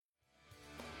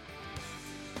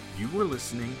You are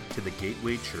listening to the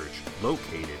Gateway Church,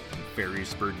 located in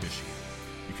Ferrysburg, Michigan.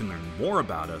 You can learn more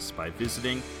about us by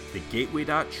visiting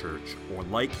thegateway.church or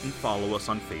like and follow us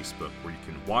on Facebook, where you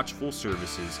can watch full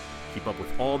services, keep up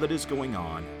with all that is going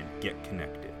on, and get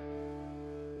connected.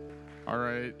 All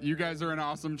right, you guys are an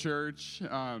awesome church.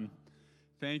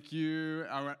 Thank you.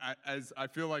 I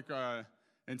feel like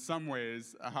in some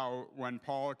ways, how when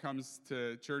Paul comes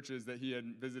to churches that he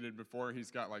had visited before,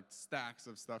 he's got like stacks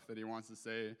of stuff that he wants to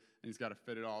say, and he's got to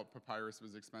fit it all. Papyrus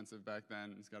was expensive back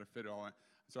then. He's got to fit it all in.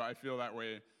 So I feel that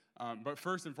way. But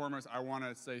first and foremost, I want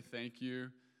to say thank you.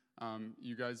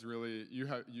 You guys really,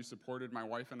 you supported my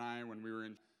wife and I when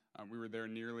we were there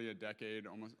nearly a decade,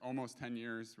 almost 10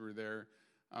 years. We were there.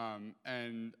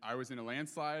 And I was in a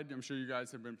landslide. I'm sure you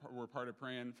guys were part of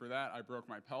praying for that. I broke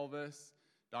my pelvis.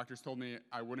 Doctors told me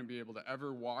I wouldn't be able to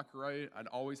ever walk right. I'd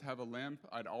always have a limp.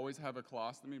 I'd always have a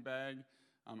colostomy bag.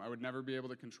 I would never be able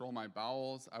to control my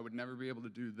bowels. I would never be able to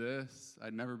do this.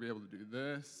 I'd never be able to do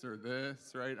this or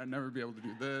this, right? I'd never be able to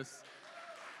do this.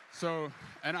 So,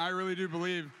 and I really do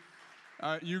believe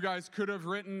you guys could have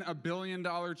written $1 billion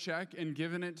check and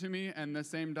given it to me, and the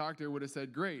same doctor would have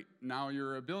said, great, now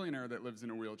you're a billionaire that lives in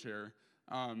a wheelchair.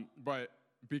 But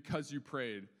because you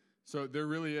prayed. So there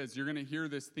really is. You're going to hear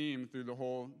this theme through the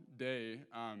whole day,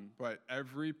 but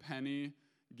every penny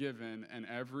given and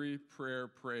every prayer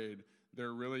prayed,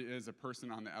 there really is a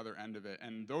person on the other end of it.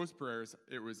 And those prayers,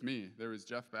 it was me. There was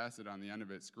Geoff Bassett on the end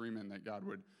of it screaming that God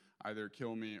would either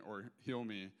kill me or heal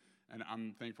me. And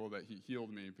I'm thankful that he healed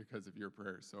me because of your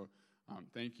prayers. So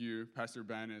thank you. Pastor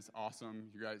Ben is awesome.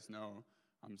 You guys know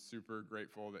I'm super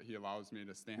grateful that he allows me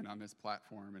to stand on this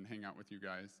platform and hang out with you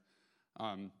guys.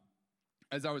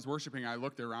 As I was worshiping, I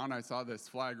looked around. I saw this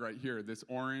flag right here, this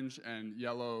orange and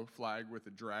yellow flag with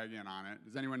a dragon on it.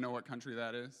 Does anyone know what country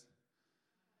that is?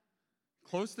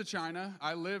 Close to China.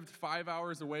 I lived 5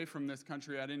 hours away from this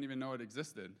country. I didn't even know it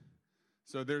existed.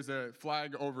 So there's a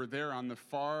flag over there on the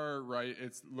far right.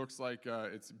 It looks like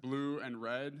it's blue and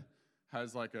red,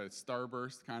 has like a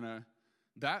starburst kind of.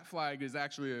 That flag is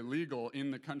actually illegal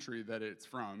in the country that it's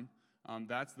from.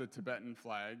 That's the Tibetan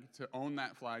flag. To own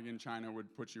that flag in China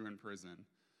would put you in prison.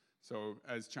 So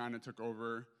as China took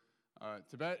over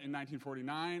Tibet in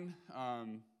 1949,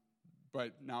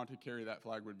 but now to carry that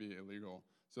flag would be illegal.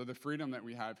 So the freedom that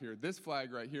we have here, this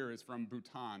flag right here is from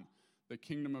Bhutan, the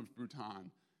Kingdom of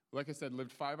Bhutan. Like I said,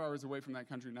 lived 5 hours away from that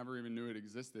country, never even knew it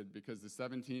existed because the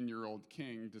 17-year-old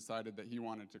king decided that he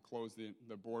wanted to close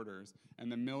the borders.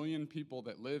 And the 1 million people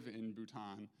that live in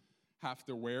Bhutan have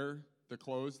to wear the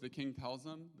clothes the king tells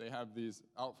them. They have these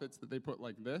outfits that they put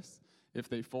like this. If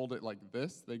they fold it like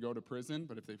this, they go to prison.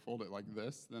 But if they fold it like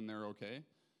this, then they're okay.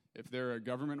 If they're a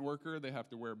government worker, they have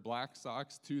to wear black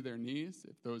socks to their knees.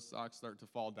 If those socks start to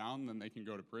fall down, then they can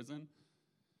go to prison.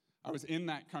 I was in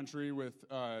that country with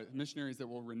missionaries that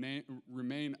will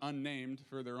remain unnamed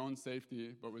for their own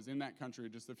safety, but was in that country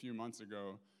just a few months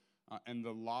ago. And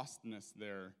the lostness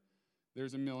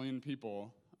there's 1 million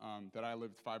people that I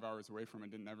lived 5 hours away from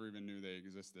and never even knew they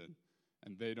existed.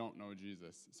 And they don't know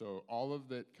Jesus. So all of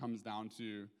that comes down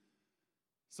to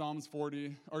Psalms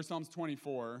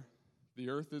 24. The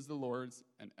earth is the Lord's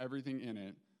and everything in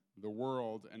it, the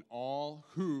world and all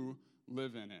who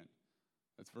live in it.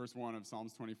 That's verse 1 of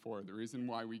Psalms 24. The reason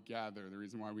why we gather, the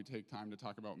reason why we take time to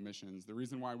talk about missions, the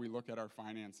reason why we look at our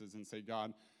finances and say,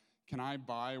 God, can I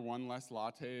buy one less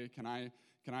latte? Can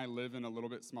I live in a little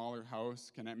bit smaller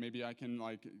house? Maybe I can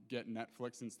like get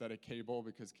Netflix instead of cable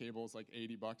because cable is like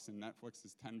 $80 and Netflix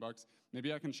is $10.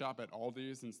 Maybe I can shop at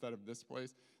Aldi's instead of this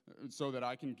place so that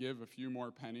I can give a few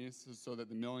more pennies so that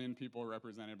the 1 million people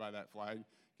represented by that flag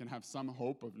can have some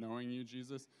hope of knowing you,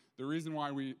 Jesus. The reason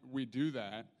why we do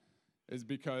that is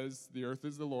because the earth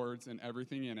is the Lord's and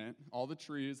everything in it, all the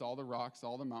trees, all the rocks,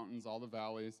 all the mountains, all the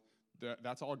valleys,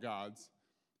 that's all God's.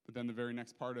 But then the very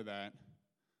next part of that,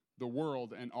 the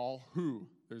world and all who,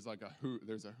 there's a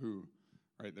who,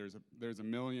 right? There's 1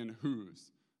 million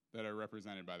who's that are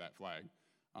represented by that flag.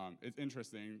 It's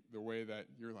interesting the way that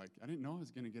you're like, I didn't know I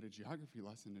was going to get a geography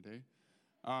lesson today.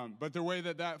 But the way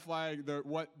that flag,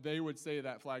 what they would say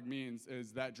that flag means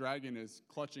is that dragon is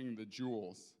clutching the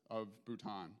jewels of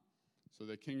Bhutan. So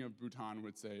the king of Bhutan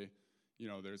would say,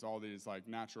 there's all these like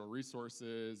natural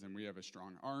resources and we have a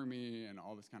strong army and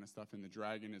all this kind of stuff, and the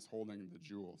dragon is holding the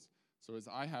jewels. So as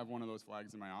I have one of those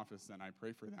flags in my office and I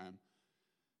pray for them,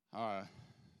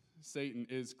 Satan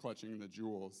is clutching the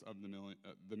jewels of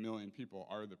the million people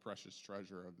are the precious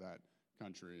treasure of that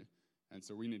country. And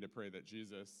so we need to pray that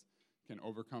Jesus can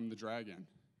overcome the dragon,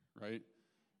 right?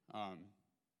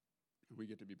 We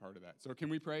get to be part of that. So can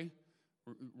we pray?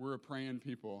 We're a praying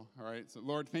people, all right? So,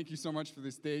 Lord, thank you so much for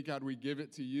this day. God, we give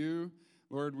it to you.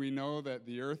 Lord, we know that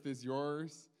the earth is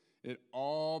yours. It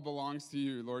all belongs to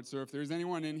you, Lord. So if there's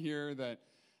anyone in here that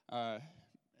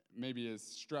maybe is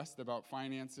stressed about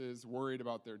finances, worried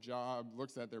about their job,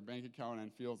 looks at their bank account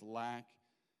and feels lack,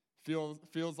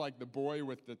 feels like the boy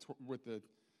with the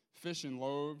fish and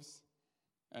loaves,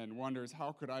 and wonders,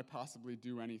 how could I possibly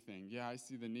do anything? Yeah, I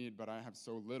see the need, but I have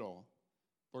so little.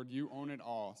 Lord, you own it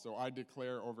all. So I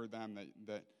declare over them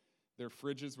that their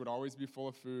fridges would always be full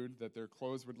of food, that their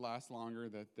clothes would last longer,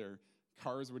 that their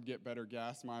cars would get better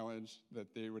gas mileage,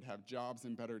 that they would have jobs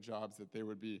and better jobs, that they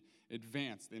would be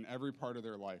advanced in every part of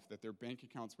their life, that their bank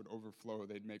accounts would overflow,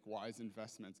 they'd make wise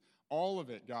investments. All of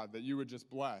it, God, that you would just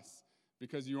bless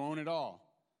because you own it all.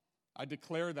 I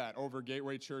declare that over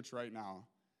Gateway Church right now.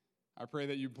 I pray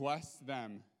that you bless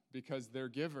them because they're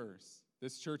givers.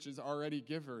 This church is already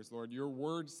givers, Lord. Your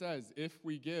word says if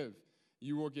we give,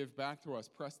 you will give back to us,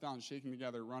 pressed down, shaken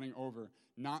together, running over,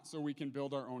 not so we can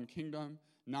build our own kingdom,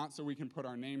 not so we can put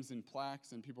our names in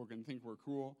plaques and people can think we're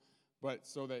cool, but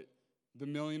so that the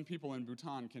 1 million people in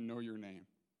Bhutan can know your name.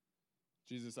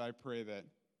 Jesus, I pray that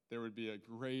there would be a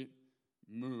great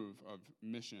move of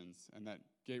missions and that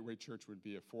Gateway Church would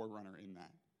be a forerunner in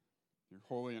that. Your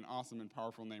holy and awesome and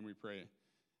powerful name we pray.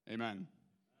 Amen.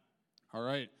 All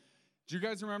right. Do you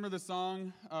guys remember the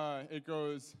song? It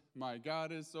goes, my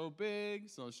God is so big,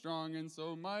 so strong, and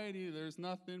so mighty, there's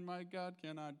nothing my God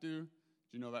cannot do. Do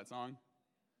you know that song?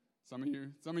 Some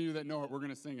of you that know it, we're going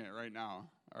to sing it right now,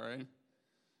 all right?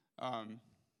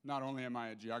 Not only am I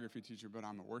a geography teacher, but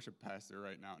I'm a worship pastor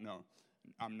right now. No,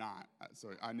 I'm not,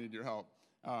 so I need your help.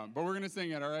 But we're going to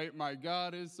sing it, all right? My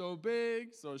God is so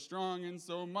big, so strong, and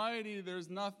so mighty, there's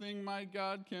nothing my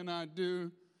God cannot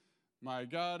do. My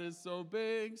God is so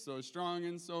big, so strong,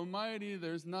 and so mighty,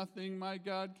 there's nothing my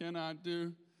God cannot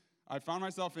do. I found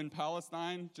myself in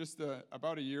Palestine just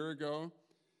about a year ago,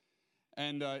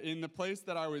 and in the place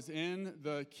that I was in,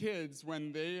 the kids,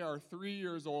 when they are 3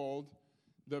 years old,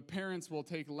 the parents will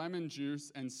take lemon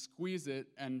juice and squeeze it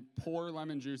and pour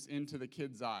lemon juice into the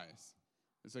kids' eyes.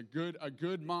 It's a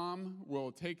good mom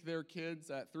will take their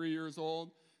kids at 3 years old,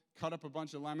 cut up a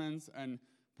bunch of lemons, and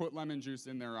put lemon juice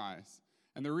in their eyes.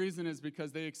 And the reason is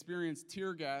because they experience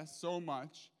tear gas so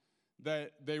much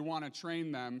that they want to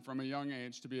train them from a young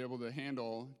age to be able to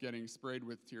handle getting sprayed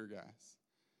with tear gas.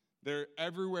 They're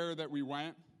everywhere that we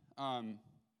went.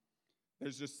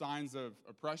 There's just signs of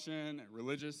oppression and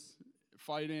religious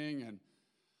fighting and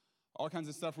all kinds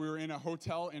of stuff. We were in a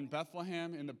hotel in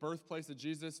Bethlehem, in the birthplace of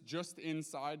Jesus, just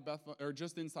inside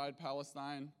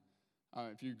Palestine.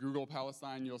 If you Google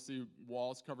Palestine, you'll see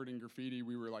walls covered in graffiti.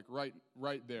 We were like right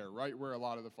there, right where a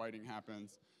lot of the fighting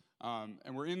happens.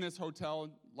 And we're in this hotel,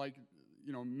 like,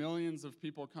 millions of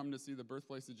people come to see the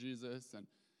birthplace of Jesus. And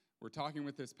we're talking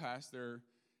with this pastor,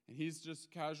 and he's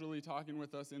just casually talking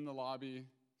with us in the lobby,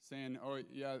 saying, "Oh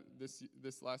yeah,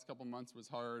 this last couple months was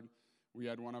hard. We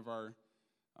had one of our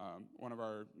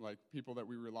like people that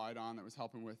we relied on that was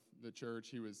helping with the church.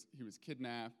 He was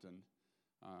kidnapped and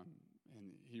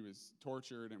he was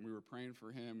tortured, and we were praying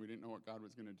for him. We didn't know what God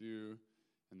was going to do,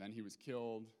 and then he was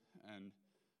killed. And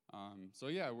so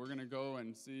yeah, we're going to go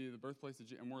and see the birthplace of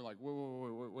Jesus." And we're like,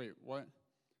 wait, what?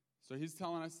 So he's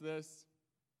telling us this.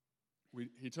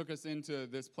 He took us into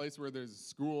this place where there's a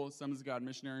school. Sons of God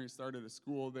missionaries started a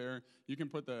school there. You can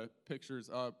put the pictures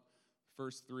up.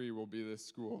 First 3 will be this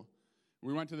school.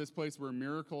 We went to this place where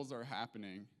miracles are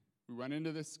happening. We went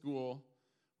into this school.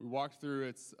 We walked through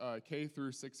its K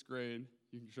through 6th grade.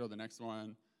 You can show the next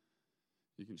one.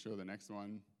 You can show the next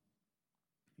one.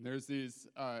 There's these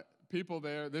people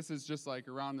there. This is just like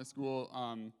around the school.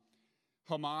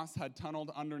 Hamas had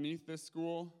tunneled underneath this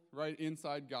school, right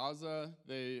inside Gaza.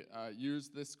 They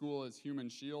used this school as human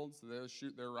shields. So they'll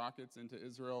shoot their rockets into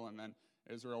Israel, and then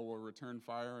Israel will return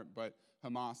fire. But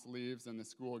Hamas leaves, and the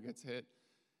school gets hit.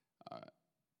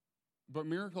 But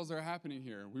miracles are happening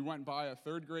here. We went by a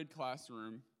 3rd grade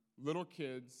classroom. Little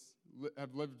kids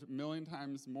have lived 1 million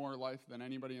times more life than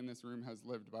anybody in this room has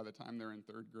lived by the time they're in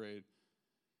 3rd grade.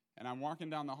 And I'm walking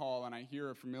down the hall, and I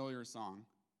hear a familiar song.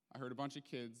 I heard a bunch of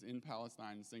kids in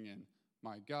Palestine singing,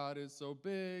 "My God is so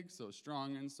big, so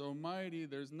strong, and so mighty,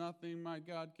 there's nothing my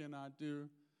God cannot do.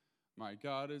 My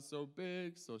God is so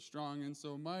big, so strong, and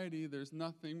so mighty, there's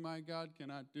nothing my God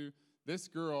cannot do." This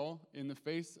girl, in the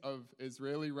face of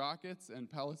Israeli rockets and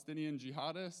Palestinian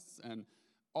jihadists and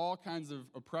all kinds of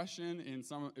oppression in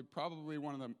probably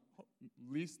one of the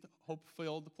least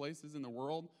hope-filled places in the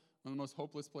world, one of the most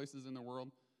hopeless places in the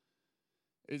world,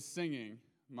 is singing,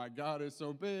 "My God is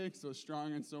so big, so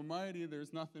strong, and so mighty,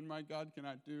 there's nothing my God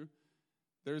cannot do."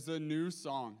 There's a new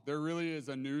song. There really is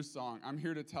a new song. I'm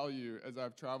here to tell you, as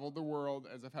I've traveled the world,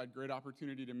 as I've had great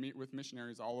opportunity to meet with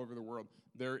missionaries all over the world,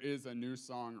 there is a new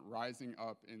song rising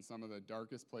up in some of the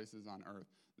darkest places on earth.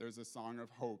 There's a song of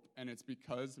hope, and it's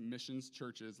because missions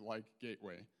churches like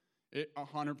Gateway. It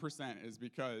 100% is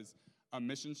because a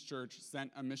missions church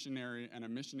sent a missionary, and a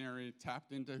missionary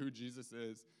tapped into who Jesus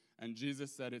is. And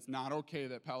Jesus said, it's not okay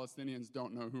that Palestinians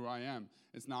don't know who I am.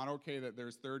 It's not okay that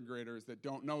there's third graders that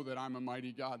don't know that I'm a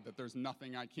mighty God, that there's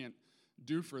nothing I can't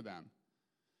do for them.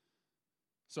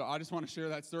 So I just want to share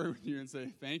that story with you and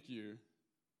say thank you.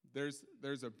 There's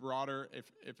a broader,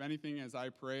 if anything, as I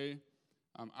pray,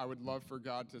 I would love for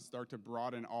God to start to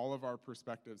broaden all of our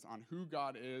perspectives on who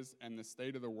God is and the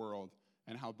state of the world,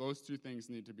 and how those two things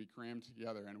need to be crammed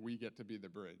together, and we get to be the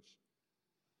bridge.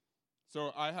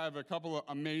 So I have a couple of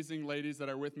amazing ladies that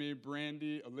are with me,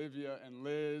 Brandy, Olivia, and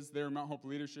Liz. They're Mount Hope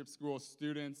Leadership School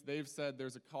students. They've said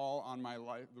there's a call on my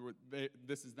life.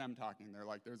 This is them talking. They're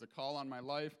like, there's a call on my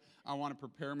life. I want to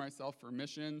prepare myself for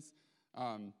missions.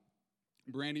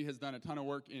 Brandy has done a ton of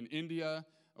work in India.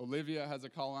 Olivia has a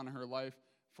call on her life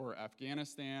for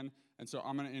Afghanistan. And so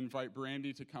I'm going to invite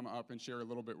Brandy to come up and share a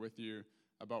little bit with you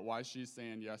about why she's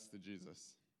saying yes to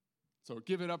Jesus. So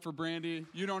give it up for Brandy.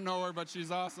 You don't know her, but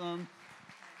she's awesome.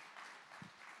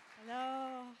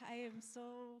 Hello. I am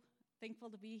so thankful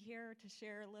to be here to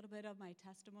share a little bit of my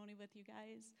testimony with you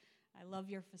guys. I love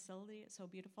your facility. It's so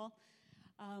beautiful.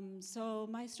 So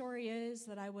my story is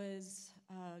that I was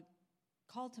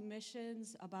called to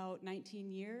missions about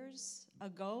 19 years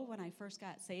ago when I first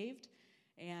got saved.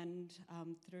 And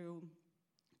through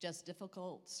just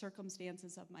difficult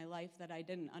circumstances of my life that I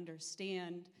didn't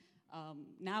understand,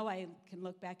 now I can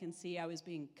look back and see I was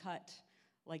being cut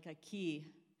like a key,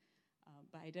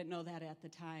 but I didn't know that at the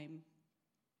time.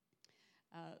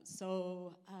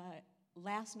 So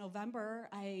last November,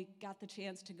 I got the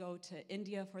chance to go to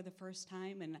India for the first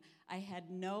time, and I had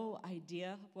no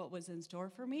idea what was in store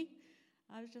for me.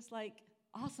 I was just like,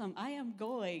 awesome, I am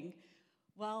going.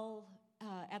 Well,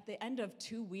 at the end of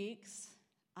 2 weeks,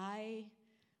 I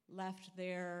left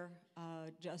there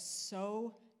just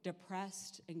so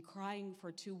depressed and crying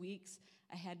for 2 weeks.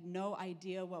 I had no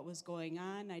idea what was going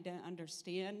on. I didn't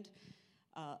understand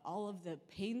all of the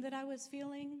pain that I was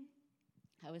feeling.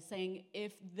 I was saying,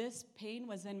 if this pain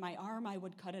was in my arm, I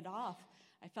would cut it off.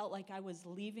 I felt like I was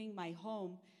leaving my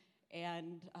home.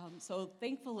 And so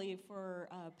thankfully for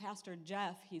Pastor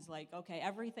Geoff, he's like, okay,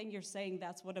 everything you're saying,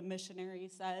 that's what a missionary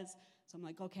says. So I'm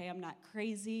like, okay, I'm not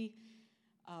crazy.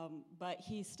 But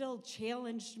he still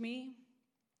challenged me.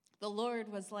 The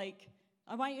Lord was like,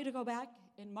 I want you to go back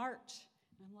in March.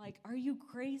 And I'm like, are you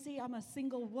crazy? I'm a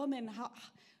single woman.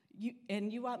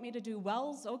 And you want me to do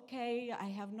wells? Okay, I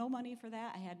have no money for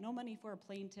that. I had no money for a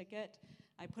plane ticket.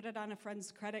 I put it on a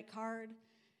friend's credit card.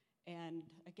 And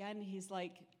again, he's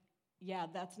like, yeah,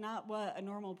 that's not what a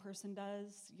normal person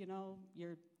does. You know,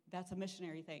 that's a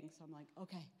missionary thing. So I'm like,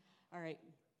 okay, all right.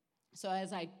 So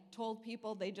as I told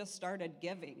people, they just started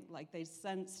giving. Like they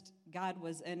sensed God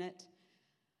was in it.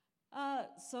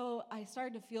 So I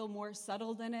started to feel more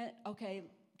settled in it. Okay,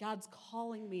 God's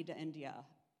calling me to India.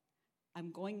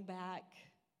 I'm going back.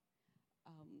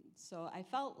 So I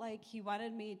felt like he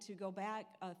wanted me to go back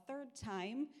a third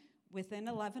time within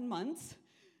 11 months.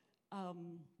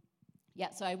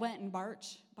 So I went in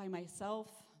March by myself.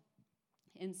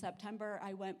 In September,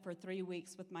 I went for 3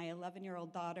 weeks with my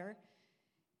 11-year-old daughter.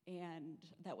 And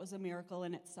that was a miracle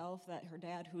in itself that her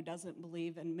dad, who doesn't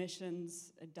believe in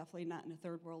missions, definitely not in a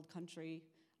third world country,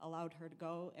 allowed her to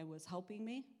go and was helping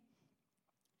me.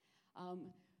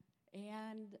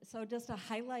 And so just a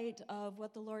highlight of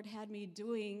what the Lord had me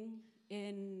doing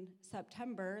in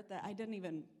September, that I didn't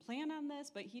even plan on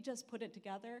this, but he just put it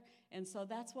together. And so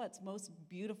that's what's most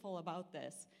beautiful about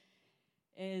this,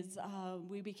 is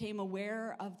we became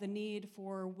aware of the need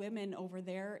for women over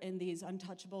there in these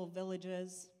untouchable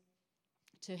villages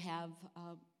to have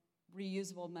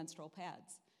reusable menstrual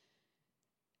pads.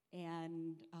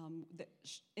 And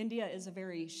India is a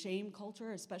very shame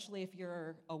culture, especially if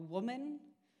you're a woman.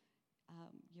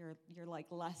 You're like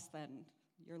less than,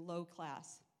 you're low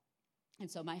class. And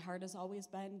so my heart has always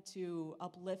been to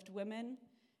uplift women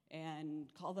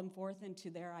and call them forth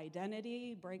into their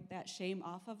identity, break that shame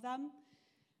off of them.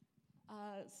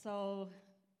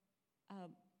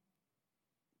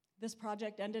 This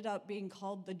project ended up being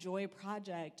called the Joy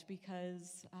Project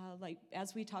because,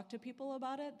 as we talked to people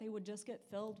about it, they would just get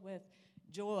filled with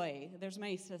joy. There's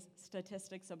many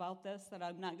statistics about this that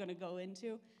I'm not going to go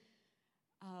into.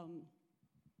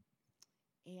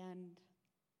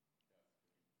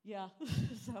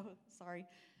 So sorry.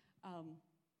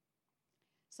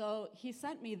 So he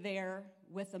sent me there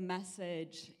with a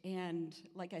message, and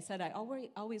like I said, I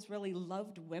always really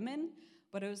loved women,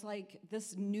 but it was like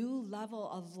this new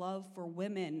level of love for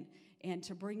women and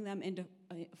to bring them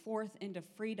forth into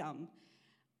freedom.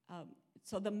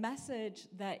 So the message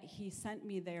that he sent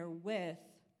me there with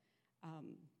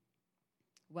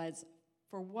was,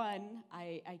 for one,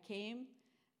 I came,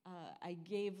 I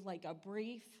gave like a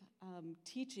brief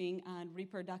teaching on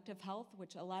reproductive health,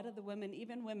 which a lot of the women,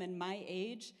 even women my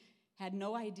age, had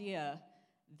no idea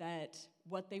that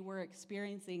what they were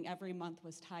experiencing every month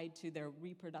was tied to their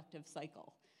reproductive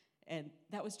cycle. And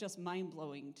that was just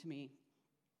mind-blowing to me.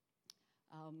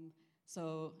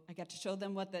 So I got to show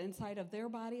them what the inside of their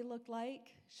body looked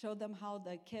like, show them how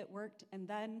the kit worked, and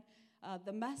then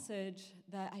the message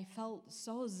that I felt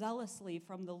so zealously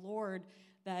from the Lord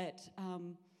that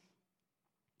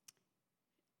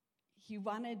he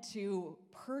wanted to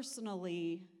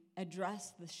personally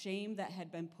address the shame that had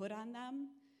been put on them,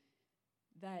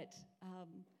 that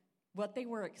what they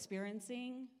were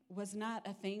experiencing was not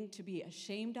a thing to be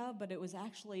ashamed of, but it was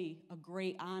actually a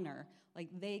great honor. Like,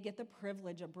 they get the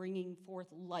privilege of bringing forth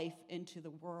life into the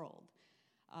world.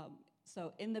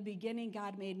 So in the beginning,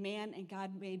 God made man and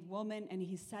God made woman, and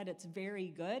he said it's very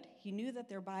good. He knew that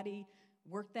their body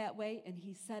worked that way, and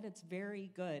he said it's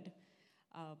very good.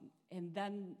 And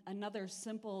then another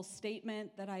simple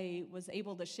statement that I was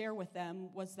able to share with them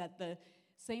was that the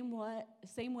same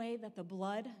way that the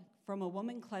blood from a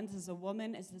woman cleanses a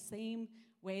woman is the same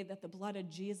way that the blood of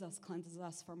Jesus cleanses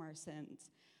us from our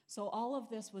sins. So all of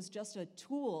this was just a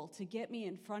tool to get me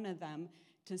in front of them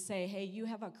to say, hey, you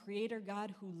have a creator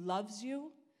God who loves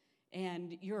you,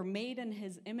 and you're made in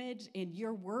his image, and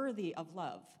you're worthy of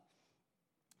love.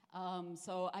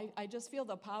 So I just feel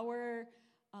the power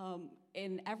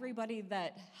in everybody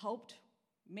that helped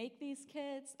make these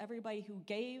kids, everybody who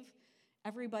gave,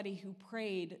 everybody who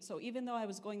prayed. So even though I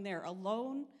was going there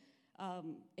alone,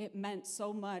 it meant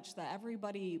so much that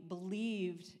everybody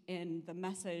believed in the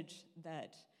message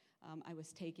that I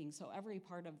was taking. So every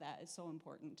part of that is so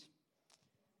important.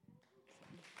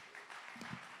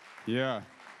 Yeah.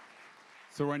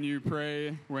 So when you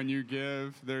pray, when you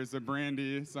give, there's a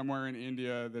brandy somewhere in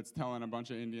India that's telling a bunch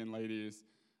of Indian ladies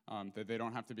that they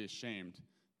don't have to be ashamed,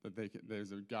 that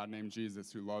there's a God named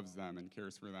Jesus who loves them and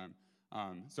cares for them.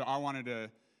 So I wanted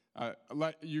to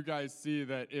let you guys see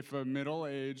that if a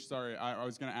middle-aged, sorry, I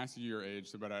was going to ask you your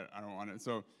age, but I don't want it.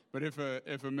 So, but if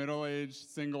a middle-aged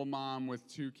single mom with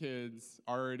 2 kids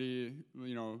already,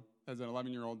 has an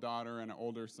 11-year-old daughter and an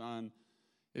older son,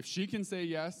 if she can say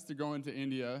yes to going to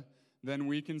India, then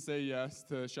we can say yes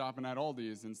to shopping at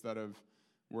Aldi's instead of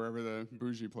wherever the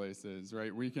bougie place is,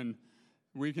 right? We can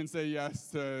say yes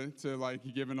to like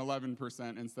giving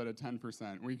 11% instead of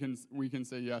 10%. We can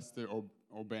say yes to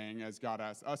obeying as God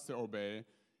asks us to obey.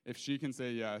 If she can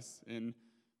say yes, and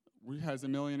we has a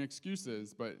million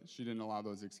excuses, but she didn't allow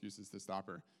those excuses to stop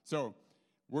her. So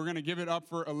we're gonna give it up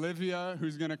for Olivia,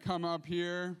 who's gonna come up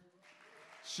here.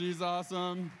 She's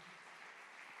awesome.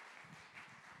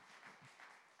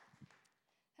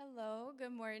 Hello,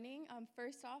 good morning.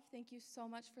 First off, thank you so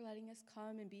much for letting us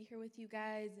come and be here with you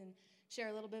guys and share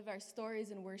a little bit of our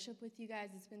stories and worship with you guys.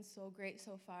 It's been so great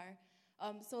so far.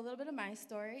 So a little bit of my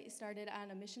story. It started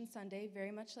on a mission Sunday,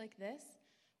 very much like this.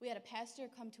 We had a pastor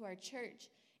come to our church,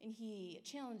 and he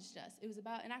challenged us. It was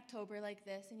about in October like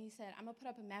this, and he said, I'm going to put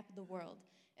up a map of the world,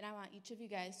 and I want each of you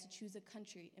guys to choose a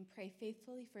country and pray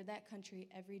faithfully for that country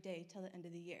every day till the end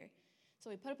of the year. So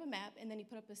he put up a map, and then he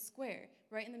put up a square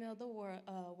right in the middle of the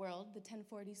world, the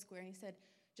 1040 square, and he said,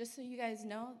 just so you guys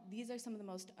know, these are some of the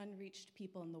most unreached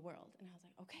people in the world. And I was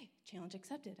like, okay, challenge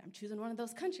accepted. I'm choosing one of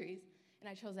those countries. And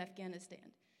I chose Afghanistan.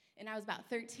 And I was about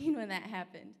 13 when that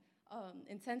happened.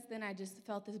 And since then, I just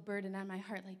felt this burden on my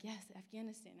heart, like, yes,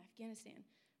 Afghanistan, Afghanistan.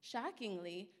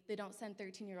 Shockingly, they don't send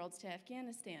 13-year-olds to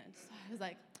Afghanistan. So I was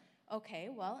like, okay,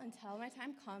 well, until my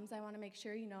time comes, I want to make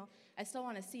sure, I still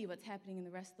want to see what's happening in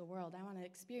the rest of the world. I want to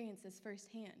experience this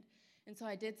firsthand. And so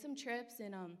I did some trips,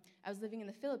 and I was living in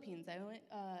the Philippines. I went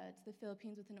to the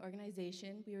Philippines with an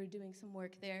organization. We were doing some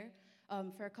work there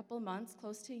for a couple of months,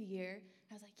 close to a year.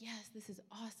 I was like, yes, this is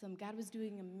awesome. God was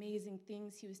doing amazing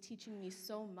things. He was teaching me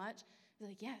so much. I was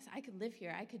like, yes, I could live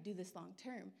here. I could do this long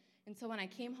term. And so when I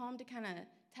came home to kind of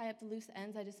tie up the loose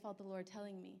ends, I just felt the Lord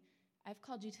telling me, I've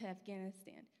called you to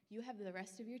Afghanistan. You have the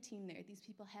rest of your team there. These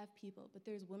people have people, but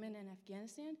there's women in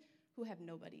Afghanistan who have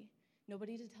nobody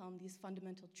to tell them these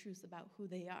fundamental truths about who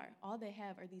they are. All they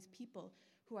have are these people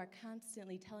who are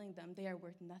constantly telling them they are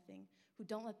worth nothing, who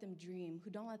don't let them dream, who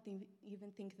don't let them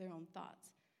even think their own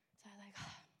thoughts. So I was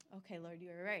like, okay, Lord,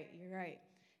 you're right.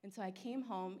 And so I came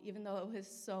home, even though it was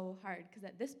so hard, because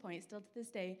at this point, still to this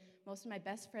day, most of my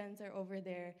best friends are over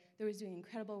there. They were doing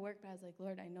incredible work, but I was like,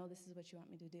 Lord, I know this is what you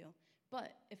want me to do.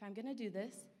 But if I'm going to do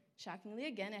this, shockingly,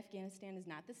 again, Afghanistan is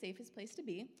not the safest place to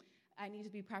be. I need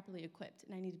to be properly equipped,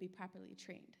 and I need to be properly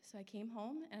trained. So I came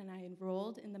home, and I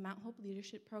enrolled in the Mount Hope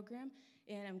Leadership Program,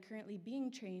 and I'm currently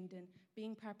being trained and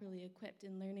being properly equipped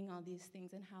and learning all these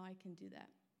things and how I can do that.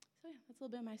 So yeah, that's a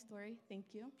little bit of my story. Thank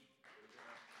you.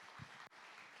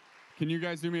 Can you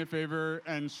guys do me a favor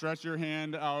and stretch your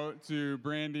hand out to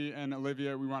Brandy and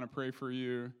Olivia? We want to pray for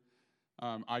you.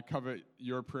 I covet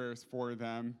your prayers for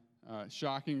them.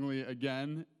 Shockingly,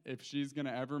 again, if she's going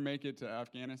to ever make it to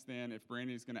Afghanistan, if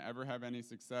Brandy's going to ever have any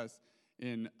success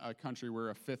in a country where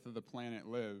a fifth of the planet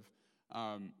live,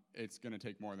 it's going to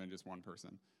take more than just one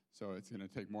person. So it's going to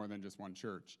take more than just one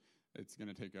church. It's going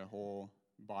to take a whole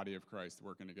body of Christ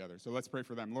working together. So let's pray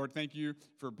for them. Lord, thank you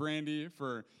for Brandy,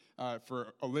 for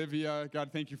Olivia.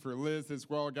 God, thank you for Liz as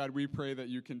well. God, we pray that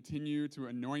you continue to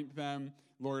anoint them.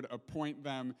 Lord, appoint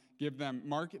them, give them,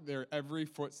 mark their every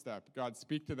footstep. God,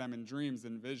 speak to them in dreams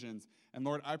and visions. And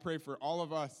Lord, I pray for all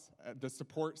of us, the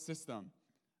support system.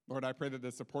 Lord, I pray that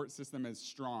the support system is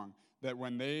strong, that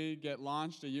when they get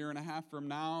launched a year and a half from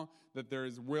now, that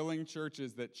there's willing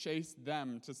churches that chase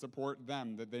them to support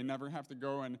them, that they never have to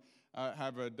go and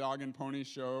have a dog and pony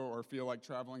show or feel like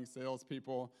traveling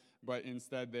salespeople, but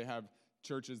instead they have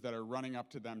churches that are running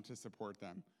up to them to support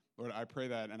them. Lord, I pray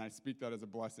that, and I speak that as a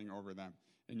blessing over them.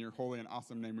 In your holy and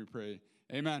awesome name we pray.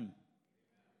 Amen.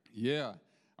 Yeah.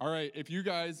 All right, if you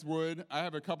guys would, I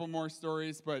have a couple more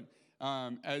stories, but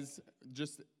as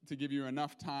just to give you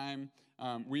enough time,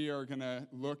 we are going to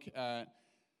look at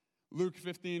Luke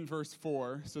 15, verse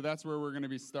 4. So that's where we're going to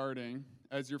be starting.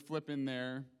 As you're flipping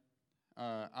there,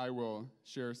 I will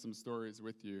share some stories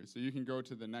with you. So you can go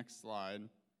to the next slide.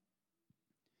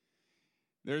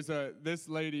 There's this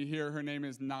lady here. Her name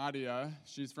is Nadia.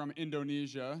 She's from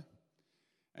Indonesia.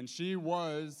 And she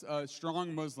was a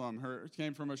strong Muslim.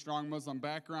 Came from a strong Muslim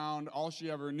background. All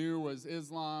she ever knew was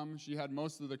Islam. She had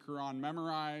most of the Quran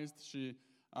memorized. She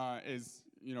is,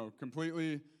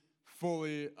 completely,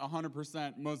 fully,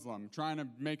 100% Muslim, trying to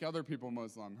make other people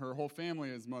Muslim. Her whole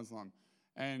family is Muslim.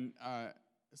 And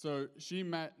so she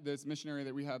met this missionary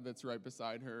that we have that's right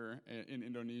beside her in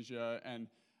Indonesia. And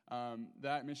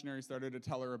that missionary started to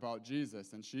tell her about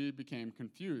Jesus. And she became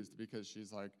confused because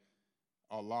she's like,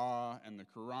 Allah and the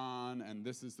Quran, and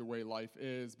this is the way life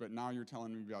is, but now you're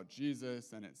telling me about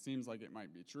Jesus, and it seems like it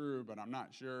might be true, but I'm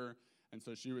not sure. And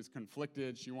so she was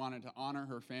conflicted. She wanted to honor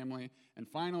her family. And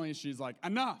finally, she's like,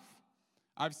 enough.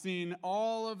 I've seen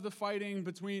all of the fighting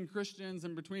between Christians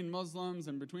and between Muslims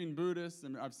and between Buddhists,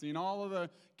 and I've seen all of the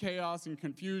chaos and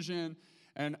confusion,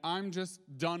 and I'm just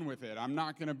done with it. I'm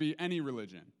not going to be any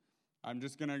religion. I'm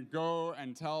just going to go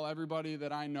and tell everybody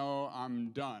that I know I'm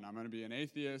done. I'm going to be an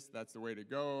atheist. That's the way to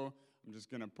go. I'm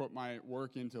just going to put my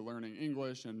work into learning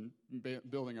English and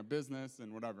building a business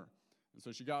and whatever. And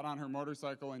so she got on her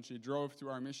motorcycle and she drove to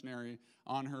our missionary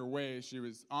on her way. She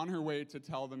was on her way to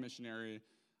tell the missionary,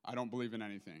 I don't believe in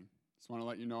anything. Just want to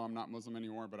let you know I'm not Muslim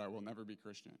anymore, but I will never be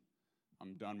Christian.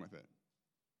 I'm done with it.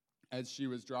 As she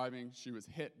was driving, she was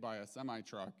hit by a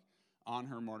semi-truck on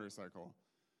her motorcycle.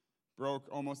 Broke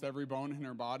almost every bone in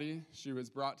her body. She was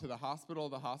brought to the hospital.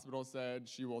 The hospital said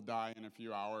she will die in a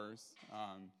few hours.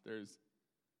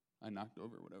 I knocked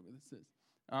over whatever this is.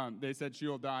 They said she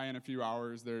will die in a few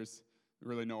hours. There's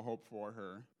really no hope for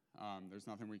her. There's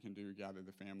nothing we can do to gather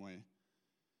the family.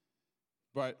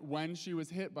 But when she was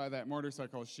hit by that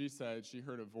motorcycle, she said she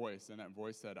heard a voice, and that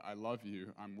voice said, I love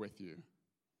you, I'm with you.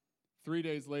 3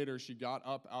 days later, she got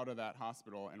up out of that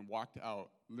hospital and walked out,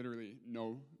 literally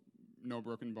no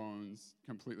broken bones,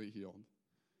 completely healed.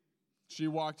 She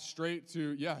walked straight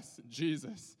to, yes,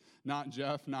 Jesus, not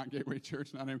Geoff, not Gateway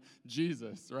Church, not him,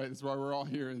 Jesus, right? That's why we're all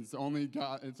here. It's only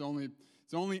God, it's the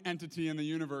only entity in the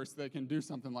universe that can do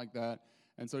something like that.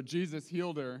 And so Jesus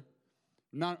healed her.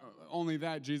 Not only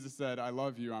that, Jesus said, I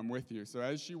love you, I'm with you. So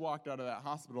as she walked out of that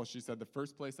hospital, she said, the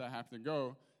first place I have to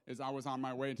go is I was on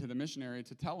my way to the missionary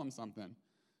to tell him something.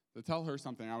 To tell her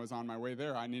something. I was on my way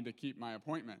there. I need to keep my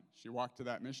appointment. She walked to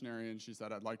that missionary and she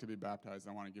said, I'd like to be baptized.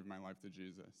 I want to give my life to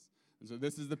Jesus. And so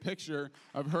this is the picture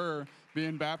of her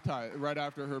being baptized right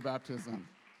after her baptism.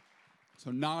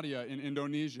 So Nadia in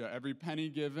Indonesia, every penny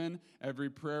given, every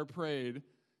prayer prayed,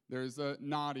 there's a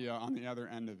Nadia on the other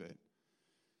end of it.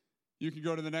 You can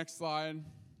go to the next slide.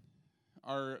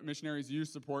 Our missionaries, you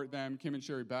support them. Kim and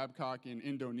Sherry Babcock in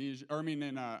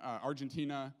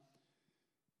Argentina.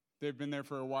 They've been there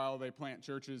for a while. They plant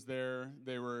churches there.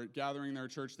 They were gathering their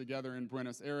church together in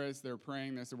Buenos Aires. They're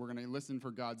praying. They said, we're going to listen for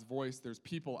God's voice. There's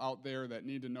people out there that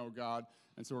need to know God,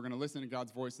 and so we're going to listen to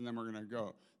God's voice, and then we're going to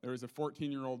go. There was a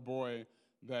 14-year-old boy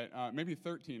that, maybe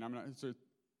 13,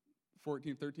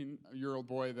 14, 13-year-old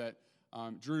boy that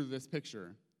drew this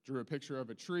picture. Drew a picture of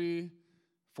a tree,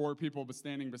 4 people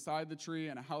standing beside the tree,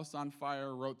 and a house on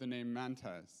fire, wrote the name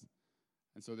Mantes.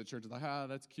 And so the church is like,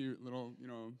 that's cute, little,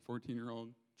 14-year-old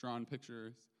drawn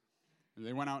pictures. And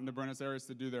they went out into Buenos Aires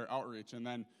to do their outreach. And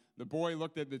then the boy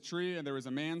looked at the tree, and there was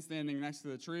a man standing next to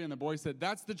the tree, and the boy said,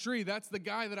 that's the tree. That's the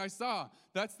guy that I saw.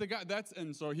 That's the guy.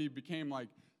 And so he became like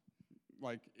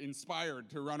inspired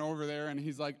to run over there. And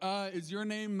he's like, is your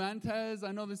name Mantes?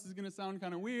 I know this is going to sound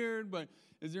kind of weird, but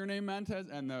is your name Mantes?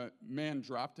 And the man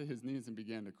dropped to his knees and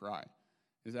began to cry.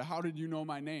 He said, how did you know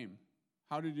my name?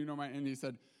 How did you know my name? And he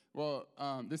said, well,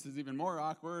 this is even more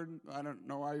awkward. I don't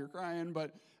know why you're crying,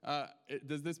 but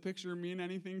does this picture mean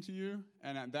anything to you?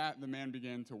 And at that, the man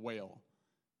began to wail.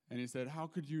 And he said, how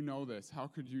could you know this? How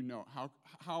could you know?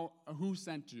 Who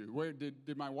sent you? Where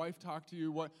did my wife talk to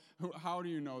you? How do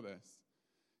you know this?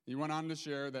 He went on to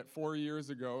share that 4 years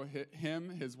ago, him,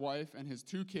 his wife, and his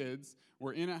 2 kids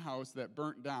were in a house that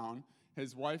burnt down.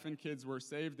 His wife and kids were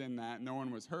saved in that. No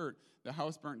one was hurt. The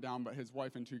house burnt down, but his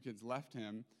wife and 2 kids left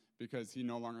him because he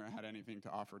no longer had anything to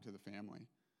offer to the family.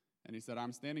 And he said,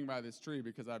 I'm standing by this tree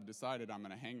because I've decided I'm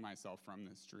going to hang myself from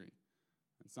this tree.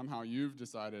 And somehow you've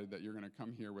decided that you're going to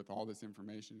come here with all this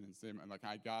information and say, like,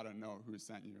 I got to know who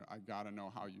sent you. I got to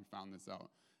know how you found this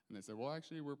out. And they said, well,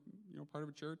 actually, we're part of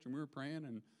a church, and we were praying,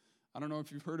 and I don't know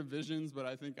if you've heard of visions, but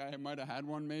I think I might have had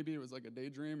one maybe. It was like a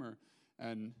daydream,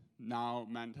 and now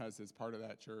Mantes is part of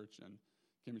that church, and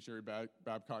Kim and Sherry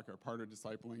Babcock are part of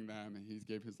discipling them, and he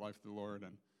gave his life to the Lord.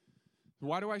 And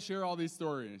why do I share all these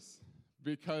stories?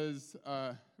 Because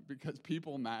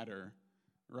people matter,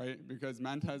 right? Because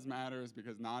Mantes matters,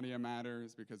 because Nadia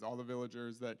matters, because all the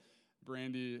villagers that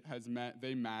Brandy has met,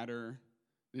 they matter.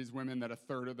 These women that a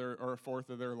fourth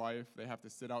of their life, they have to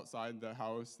sit outside the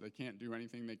house. They can't do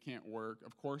anything. They can't work.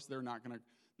 Of course, they're not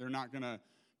gonna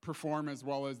perform as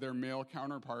well as their male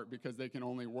counterpart because they can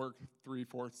only work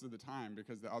 3/4 of the time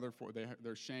because the other 4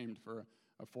 they're shamed for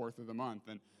a fourth of the month.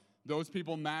 And those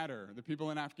people matter. The people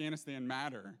in Afghanistan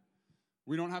matter.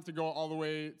 We don't have to go all the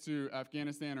way to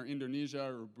Afghanistan or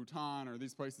Indonesia or Bhutan or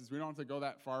these places. We don't have to go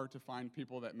that far to find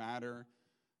people that matter.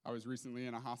 I was recently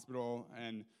in a hospital,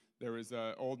 and there was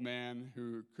an old man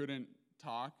who couldn't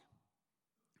talk,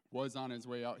 was on his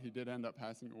way out. He did end up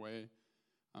passing away.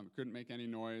 Couldn't make any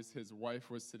noise. His wife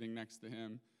was sitting next to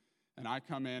him. And I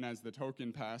come in as the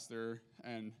token pastor,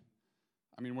 and,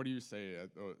 I mean, what do you say?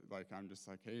 I'm just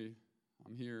like, hey,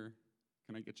 I'm here.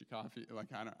 Can I get you coffee?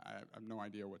 I have no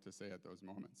idea what to say at those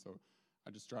moments. So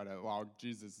I just try to allow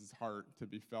Jesus' heart to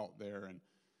be felt there. And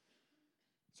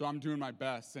so I'm doing my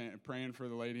best, praying for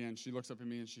the lady, and she looks up at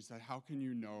me and she said, how can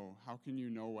you know? How can you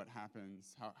know what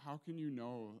happens? How can you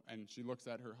know? And she looks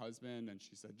at her husband and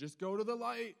she said, just go to the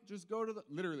light. Just go to the,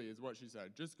 literally is what she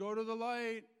said. Just go to the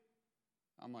light.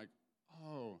 I'm like,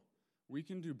 oh, we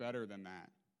can do better than that.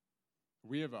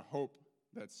 We have a hope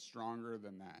that's stronger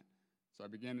than that. So I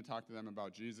began to talk to them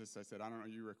about Jesus. I said, I don't know,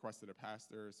 you requested a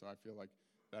pastor, so I feel like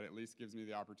that at least gives me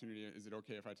the opportunity. Is it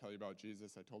okay if I tell you about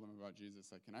Jesus? I told him about Jesus.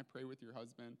 Like, can I pray with your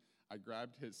husband? I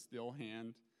grabbed his still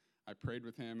hand. I prayed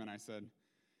with him, and I said,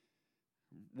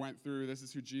 went through, this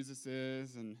is who Jesus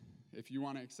is, and if you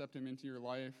want to accept him into your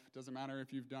life, it doesn't matter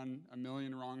if you've done a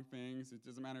million wrong things. It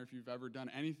doesn't matter if you've ever done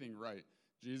anything right.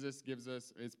 Jesus gives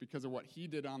us, it's because of what he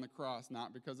did on the cross,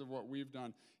 not because of what we've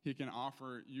done. He can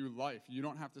offer you life. You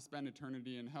don't have to spend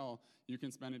eternity in hell. You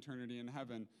can spend eternity in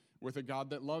heaven with a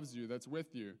God that loves you, that's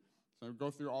with you. So I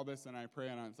go through all this, and I pray,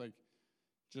 and it's like,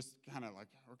 just kind of like,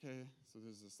 okay, so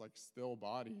there's this like still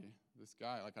body, this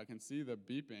guy, like I can see the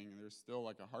beeping, and there's still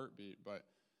like a heartbeat, but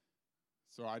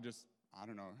so I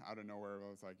don't know, out of nowhere, I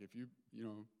was like, if you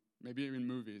maybe even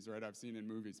movies, right? I've seen in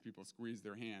movies people squeeze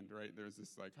their hand, right? There's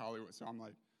this like Hollywood, so I'm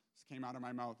like, this came out of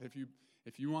my mouth. If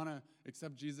you want to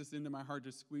accept Jesus into my heart,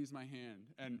 just squeeze my hand.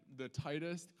 And the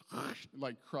tightest,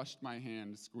 like crushed my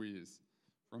hand squeeze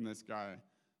from this guy.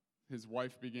 His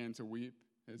wife began to weep.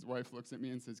 His wife looks at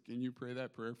me and says, can you pray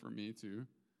that prayer for me too?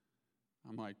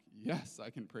 I'm like, yes,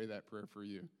 I can pray that prayer for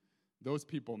you. Those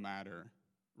people matter.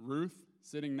 Ruth,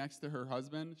 sitting next to her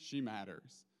husband, she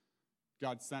matters.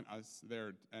 God sent us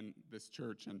there and this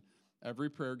church, and every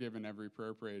prayer given, every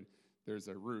prayer prayed, there's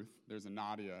a Ruth, there's a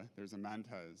Nadia, there's a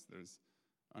Mantes, there's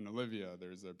an Olivia,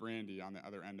 there's a Brandy on the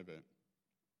other end of it.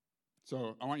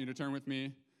 So I want you to turn with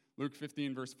me, Luke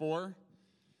 15, verse 4.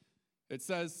 It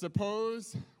says,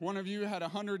 suppose one of you had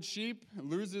 100 sheep,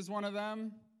 loses one of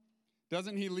them.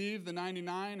 Doesn't he leave the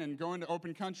 99 and go into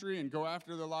open country and go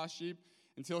after the lost sheep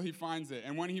until he finds it?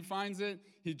 And when he finds it,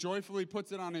 he joyfully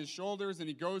puts it on his shoulders and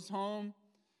he goes home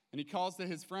and he calls to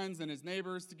his friends and his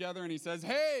neighbors together and he says,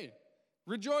 hey,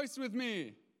 rejoice with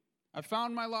me. I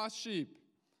found my lost sheep.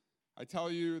 I tell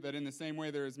you that in the same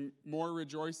way there is more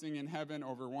rejoicing in heaven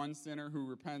over one sinner who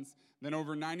repents than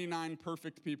over 99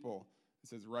 perfect people. It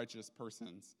says righteous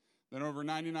persons. Than over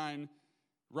 99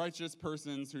 righteous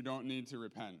persons who don't need to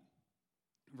repent.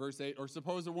 Verse 8, or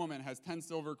suppose a woman has 10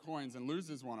 silver coins and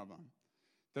loses one of them.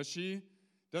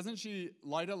 Doesn't she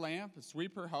light a lamp,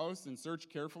 sweep her house, and search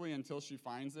carefully until she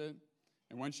finds it?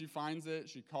 And when she finds it,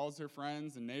 she calls her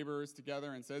friends and neighbors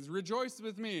together and says, rejoice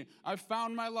with me, I've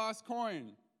found my lost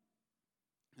coin.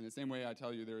 In the same way, I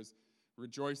tell you, there's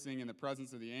rejoicing in the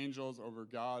presence of the angels over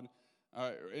God,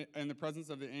 in the presence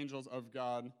of the angels of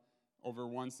God over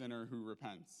one sinner who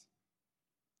repents.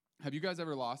 Have you guys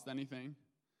ever lost anything?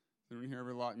 Anyone here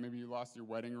ever lost? Maybe you lost your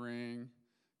wedding ring,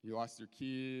 you lost your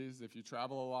keys. If you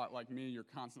travel a lot like me, you're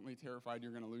constantly terrified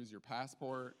you're going to lose your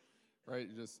passport, right?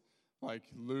 You just like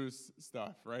lose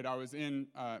stuff, right? I was in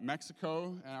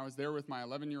Mexico, and I was there with my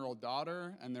 11-year-old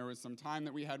daughter, and there was some time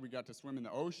that we got to swim in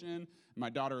the ocean. My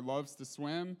daughter loves to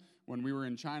swim. When we were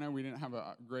in China, we didn't have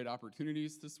great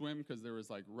opportunities to swim because there was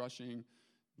like rushing,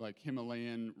 like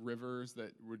Himalayan rivers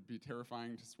that would be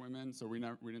terrifying to swim in, so we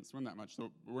didn't swim that much.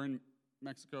 So we're in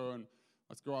Mexico, and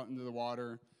let's go out into the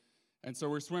water. And so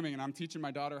we're swimming, and I'm teaching my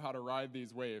daughter how to ride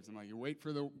these waves. I'm like, you wait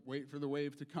for the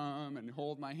wave to come and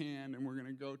hold my hand, and we're going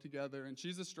to go together. And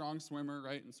she's a strong swimmer,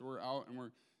 right? And so we're out, and we're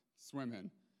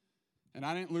swimming. And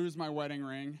I didn't lose my wedding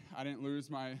ring. I didn't lose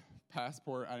my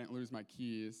passport. I didn't lose my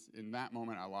keys. In that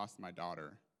moment, I lost my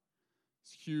daughter.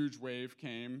 This huge wave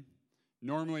came.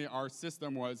 Normally, our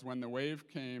system was when the wave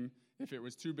came, if it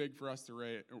was too big for us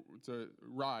to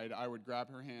ride, I would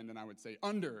grab her hand and I would say,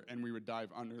 under, and we would dive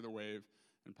under the wave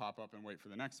and pop up and wait for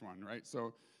the next one, right?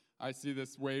 So I see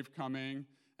this wave coming,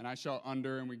 and I shout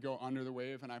under, and we go under the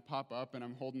wave, and I pop up, and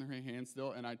I'm holding her hand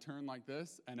still, and I turn like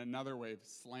this, and another wave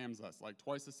slams us, like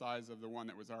twice the size of the one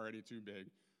that was already too big,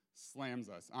 slams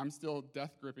us. I'm still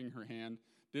death gripping her hand,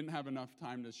 didn't have enough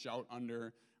time to shout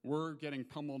under. We're getting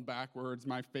pummeled backwards.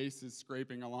 My face is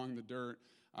scraping along the dirt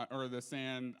or the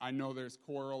sand. I know there's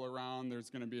coral around. There's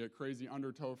going to be a crazy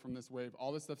undertow from this wave.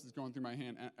 All this stuff is going through my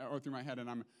hand or through my head, and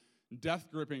I'm death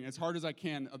gripping as hard as I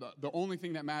can. The only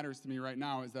thing that matters to me right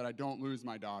now is that I don't lose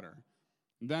my daughter.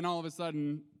 And then all of a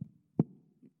sudden,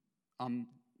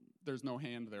 there's no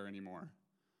hand there anymore.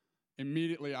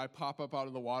 Immediately, I pop up out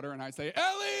of the water and I say,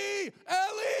 Ellie!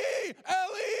 Ellie!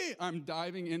 Ellie! I'm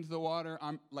diving into the water.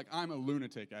 I'm a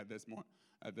lunatic at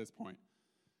this point.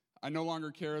 I no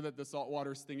longer care that the salt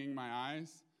water's stinging my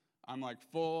eyes. I'm like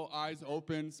full eyes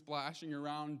open, splashing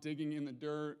around, digging in the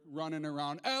dirt, running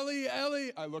around. Ellie,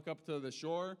 Ellie! I look up to the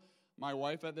shore. My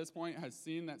wife at this point has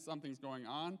seen that something's going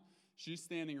on. She's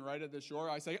standing right at the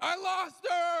shore. I say, I lost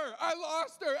her! I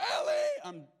lost her!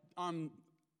 Ellie! I'm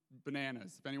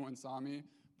bananas, if anyone saw me.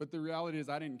 But the reality is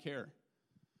I didn't care.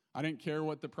 I didn't care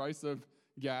what the price of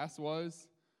gas was.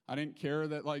 I didn't care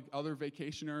that like other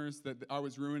vacationers that I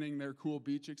was ruining their cool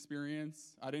beach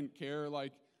experience. I didn't care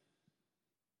that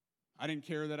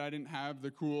I didn't have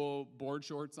the cool board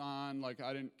shorts on. Like,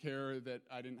 I didn't care that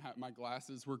I didn't have, my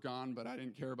glasses were gone, but I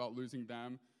didn't care about losing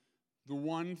them. The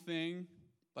one thing,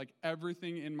 like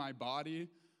everything in my body,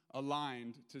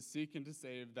 aligned to seek and to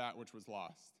save that which was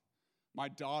lost. My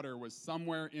daughter was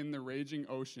somewhere in the raging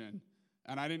ocean,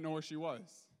 and I didn't know where she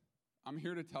was. I'm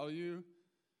here to tell you,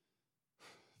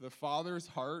 the Father's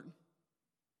heart,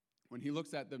 when he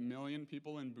looks at the 1 million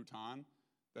people in Bhutan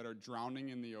that are drowning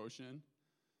in the ocean,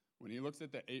 when he looks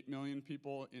at the 8 million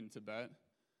people in Tibet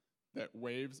that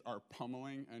waves are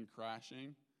pummeling and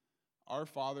crashing, our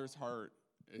Father's heart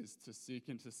is to seek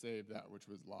and to save that which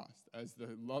was lost. As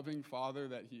the loving Father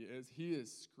that he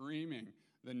is screaming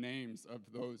the names of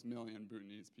those 1 million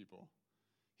Bhutanese people.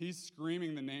 He's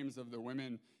screaming the names of the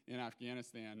women in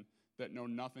Afghanistan that know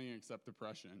nothing except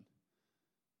oppression.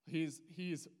 He's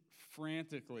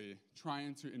frantically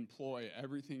trying to employ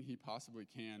everything he possibly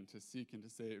can to seek and to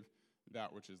save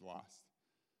that which is lost.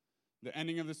 The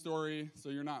ending of the story, so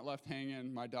you're not left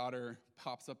hanging, my daughter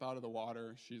pops up out of the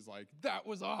water. She's like, that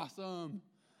was awesome.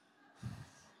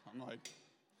 I'm like,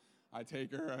 I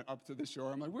take her up to the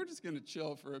shore. I'm like, we're just going to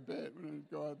chill for a bit. We're going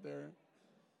to go out there.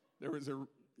 There was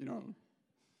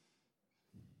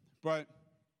but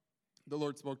the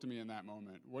Lord spoke to me in that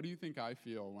moment. What do you think I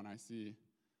feel when I see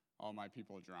all my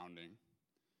people drowning?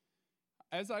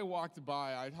 as I walked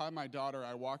by, I had my daughter,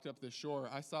 I walked up the shore,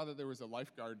 I saw that there was a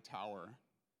lifeguard tower.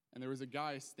 And there was a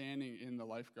guy standing in the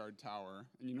lifeguard tower.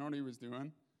 And you know what he was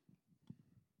doing?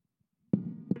 I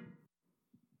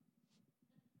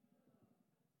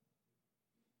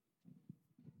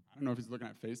don't know if he's looking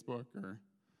at Facebook or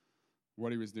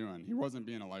what he was doing. He wasn't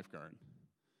being a lifeguard.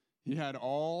 He had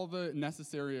all the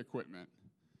necessary equipment.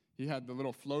 He had the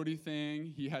little floaty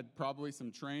thing. He had probably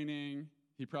some training.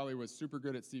 He probably was super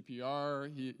good at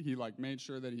CPR. He made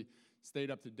sure that he stayed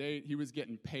up to date. He was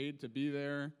getting paid to be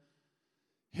there.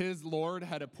 His Lord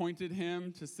had appointed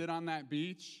him to sit on that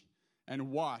beach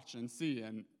and watch and see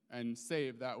and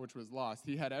save that which was lost.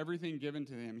 He had everything given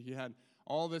to him. He had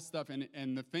all this stuff.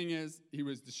 And the thing is, he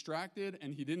was distracted,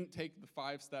 and he didn't take the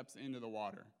 5 steps into the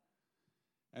water.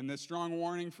 And the strong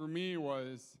warning for me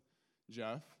was,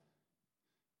 Geoff,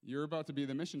 you're about to be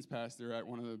the missions pastor at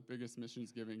one of the biggest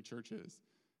missions-giving churches.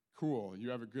 Cool,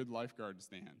 you have a good lifeguard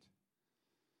stand.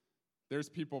 There's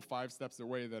people 5 steps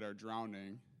away that are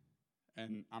drowning,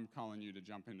 and I'm calling you to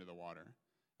jump into the water.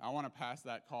 I want to pass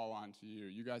that call on to you.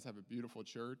 You guys have a beautiful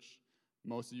church.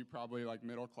 Most of you probably like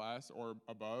middle class or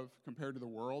above. Compared to the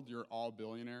world, you're all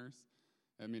billionaires.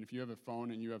 I mean, if you have a phone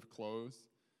and you have clothes,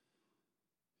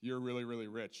 you're really, really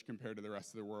rich compared to the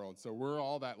rest of the world. So we're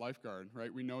all that lifeguard,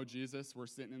 right? We know Jesus. We're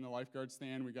sitting in the lifeguard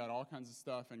stand. We got all kinds of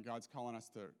stuff, and God's calling us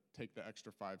to take the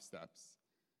extra 5 steps.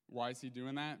 Why is he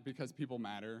doing that? Because people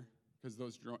matter, because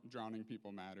those drowning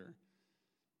people matter.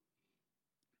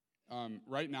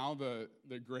 Right now,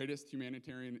 the greatest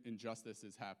humanitarian injustice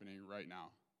is happening right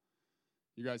now.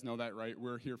 You guys know that, right?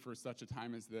 We're here for such a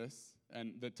time as this,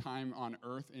 and the time on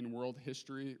earth in world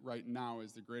history right now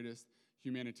is the greatest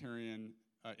humanitarian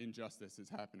injustice is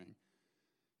happening.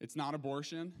 It's not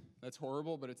abortion. That's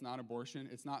horrible, but it's not abortion.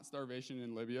 It's not starvation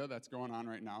in Libya. That's going on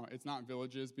right now. It's not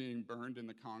villages being burned in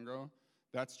the Congo.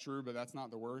 That's true, but that's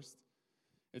not the worst.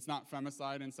 It's not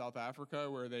femicide in South Africa,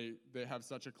 where they have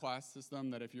such a class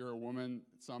system that if you're a woman,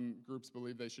 some groups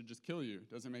believe they should just kill you.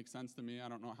 Doesn't make sense to me. I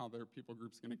don't know how their people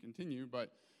group's going to continue,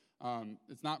 but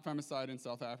it's not femicide in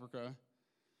South Africa.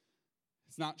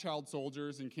 It's not child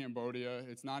soldiers in Cambodia.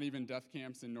 It's not even death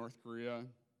camps in North Korea.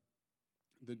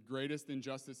 The greatest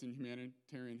injustice in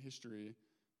humanitarian history,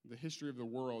 the history of the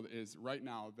world, is right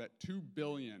now that 2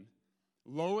 billion,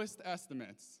 lowest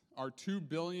estimates are 2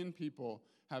 billion people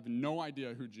have no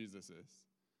idea who Jesus is.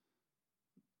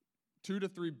 2 to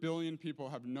 3 billion people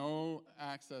have no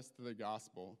access to the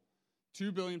gospel.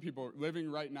 2 billion people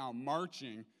living right now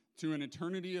marching to an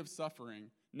eternity of suffering,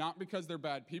 not because they're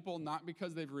bad people, not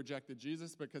because they've rejected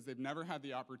Jesus, but because they've never had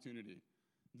the opportunity.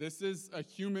 This is a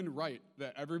human right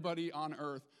that everybody on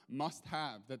earth must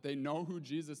have, that they know who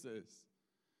Jesus is.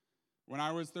 When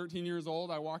I was 13 years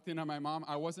old, I walked in on my mom.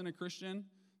 I wasn't a Christian,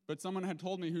 but someone had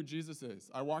told me who Jesus is.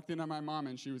 I walked in on my mom,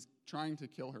 and she was trying to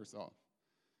kill herself.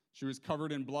 She was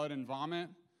covered in blood and vomit.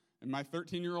 In my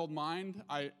 13-year-old mind,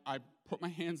 I put my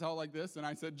hands out like this, and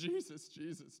I said, Jesus,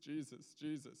 Jesus, Jesus,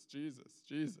 Jesus, Jesus,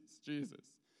 Jesus, Jesus,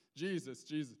 Jesus,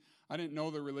 Jesus. I didn't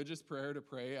know the religious prayer to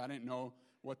pray. I didn't know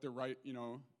what the right,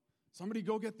 somebody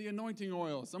go get the anointing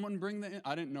oil. Someone bring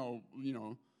I didn't know,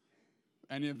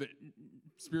 any of the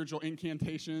spiritual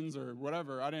incantations or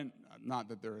whatever. Not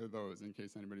that there are those, in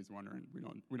case anybody's wondering.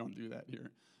 We don't do that here.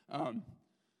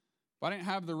 But I didn't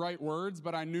have the right words,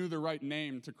 but I knew the right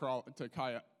name to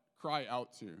cry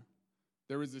out to.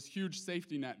 There was this huge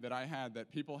safety net that I had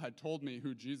that people had told me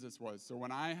who Jesus was. So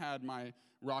when I had my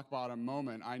rock bottom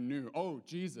moment, I knew, oh,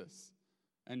 Jesus.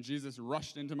 And Jesus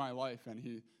rushed into my life, and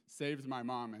he saved my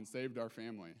mom and saved our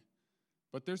family.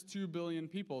 But there's 2 billion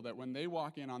people that when they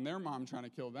walk in on their mom trying to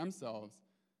kill themselves,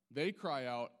 they cry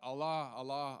out, Allah,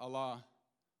 Allah, Allah.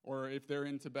 Or if they're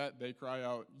in Tibet, they cry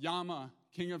out, Yama,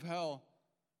 King of Hell.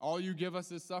 All you give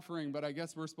us is suffering, but I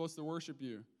guess we're supposed to worship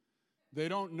you. They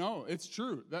don't know. It's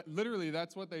true.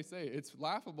 That's what they say. It's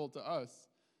laughable to us,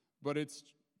 but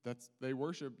they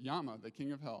worship Yama, the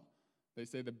King of Hell. They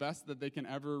say the best that they can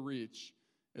ever reach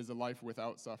is a life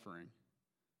without suffering,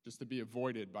 just to be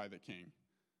avoided by the king.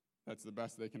 That's the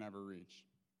best they can ever reach.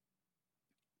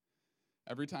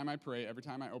 Every time I pray, every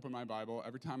time I open my Bible,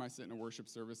 every time I sit in a worship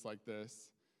service like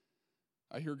this,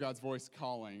 I hear God's voice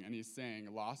calling, and he's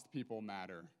saying, lost people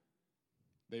matter.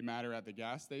 They matter at the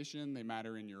gas station. They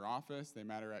matter in your office. They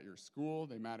matter at your school.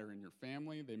 They matter in your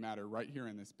family. They matter right here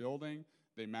in this building.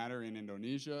 They matter in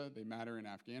Indonesia. They matter in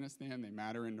Afghanistan. They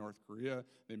matter in North Korea.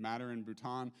 They matter in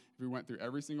Bhutan. If we went through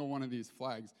every single one of these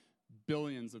flags,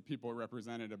 billions of people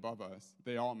represented above us.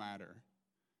 They all matter.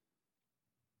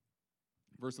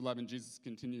 Verse 11, Jesus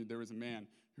continued, there was a man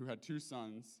who had 2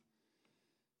 sons.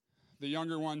 The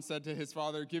younger one said to his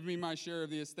father, "Give me my share of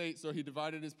the estate." So he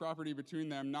divided his property between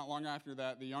them. Not long after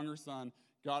that, the younger son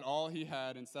got all he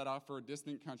had and set off for a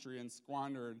distant country and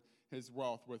squandered his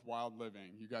wealth with wild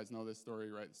living. You guys know this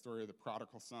story, right? The story of the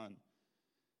prodigal son.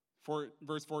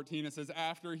 Verse 14, it says,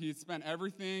 after he had spent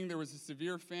everything, there was a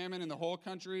severe famine in the whole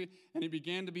country, and he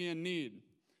began to be in need.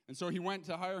 And so he went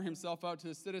to hire himself out to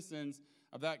the citizens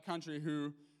of that country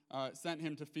who sent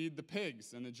him to feed the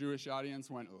pigs. And the Jewish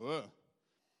audience went, ugh.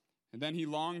 And then he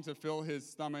longed to fill his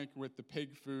stomach with the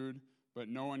pig food, but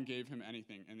no one gave him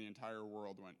anything. And the entire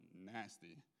world went,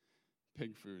 nasty.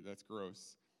 Pig food, that's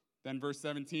gross. Then verse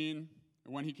 17,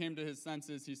 when he came to his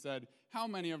senses, he said, how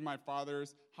many of my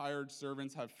father's hired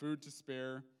servants have food to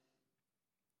spare?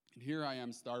 And here I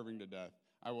am starving to death.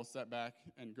 I will set back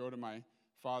and go to my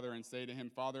father and say to him,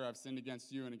 Father, I've sinned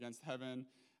against you and against heaven,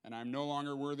 and I'm no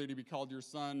longer worthy to be called your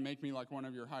son. Make me like one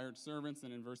of your hired servants.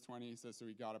 And in verse 20, he says, so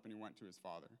he got up and he went to his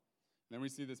father. Then we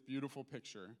see this beautiful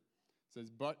picture. It says,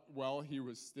 but while he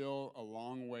was still a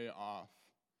long way off,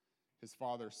 his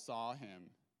father saw him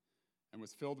and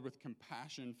was filled with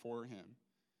compassion for him,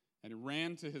 and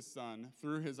ran to his son,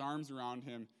 threw his arms around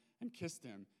him, and kissed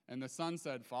him. And the son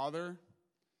said, Father,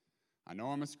 I know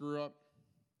I'm a screw-up.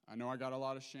 I know I got a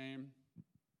lot of shame.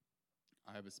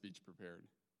 I have a speech prepared.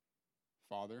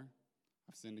 Father,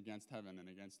 I've sinned against heaven and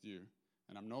against you,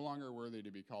 and I'm no longer worthy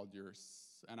to be called yours.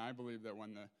 And I believe that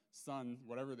when the son,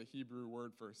 whatever the Hebrew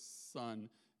word for son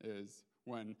is,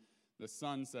 when the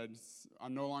son said,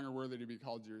 I'm no longer worthy to be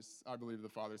called yours, I believe the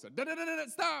father said,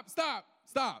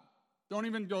 stop. Don't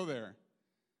even go there.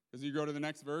 Because you go to the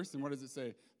next verse, and what does it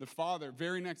say? The father,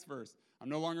 very next verse, I'm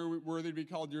no longer worthy to be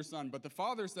called your son. But the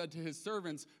father said to his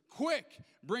servants, quick,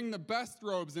 bring the best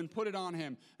robes and put it on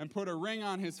him, and put a ring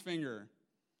on his finger,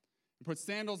 and put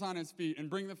sandals on his feet, and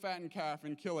bring the fattened calf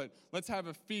and kill it. Let's have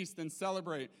a feast and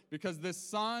celebrate, because this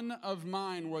son of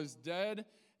mine was dead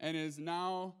and is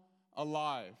now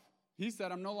alive. He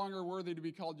said, I'm no longer worthy to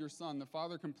be called your son. The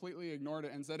father completely ignored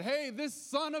it and said, hey, this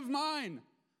son of mine,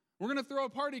 we're going to throw a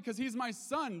party because he's my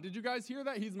son. Did you guys hear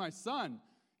that? He's my son.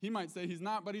 He might say he's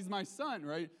not, but he's my son,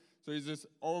 right? So he's just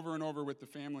over and over with the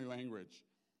family language.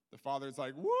 The father's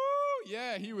like, woo,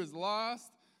 yeah, he was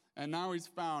lost, and now he's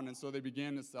found. And so they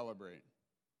began to celebrate.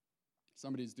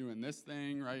 Somebody's doing this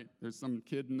thing, right? There's some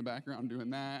kid in the background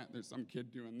doing that. There's some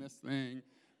kid doing this thing,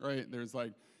 right? There's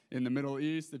like, in the Middle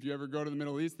East, if you ever go to the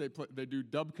Middle East, they do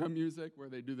dubka music where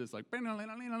they do this like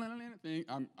thing.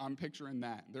 I'm picturing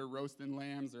that. They're roasting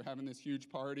lambs. They're having this huge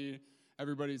party.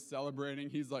 Everybody's celebrating.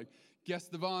 He's like,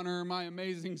 guest of honor, my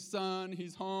amazing son.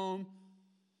 He's home.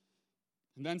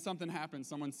 And then something happens.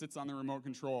 Someone sits on the remote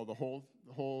control. The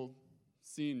whole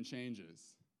scene changes.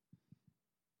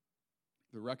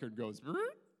 The record goes,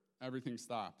 everything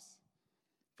stops.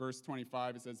 Verse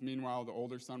 25, it says, meanwhile, the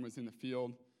older son was in the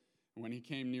field. And when he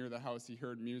came near the house, he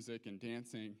heard music and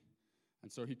dancing. And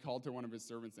so he called to one of his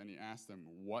servants and he asked him,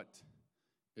 what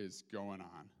is going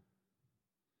on?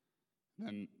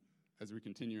 Then as we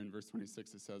continue in verse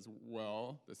 26, it says,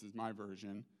 well, this is my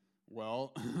version.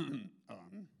 Well,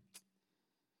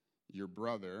 your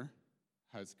brother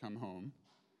has come home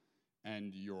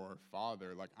and your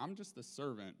father, like I'm just a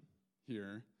servant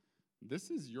here.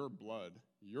 This is your blood.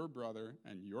 Your brother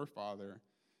and your father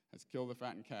has killed the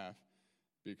fattened calf,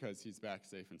 because he's back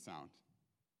safe and sound.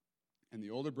 And the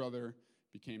older brother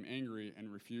became angry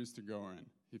and refused to go in.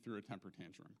 He threw a temper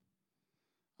tantrum.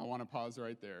 I want to pause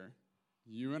right there.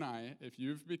 You and I, if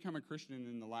you've become a Christian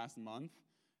in the last month,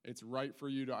 it's right for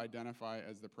you to identify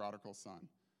as the prodigal son.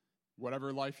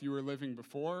 Whatever life you were living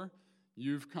before,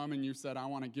 you've come and you've said, I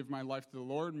want to give my life to the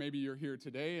Lord. Maybe you're here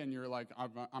today and you're like,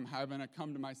 I'm having a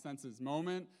come to my senses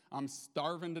moment. I'm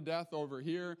starving to death over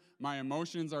here. My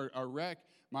emotions are a wreck.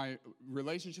 My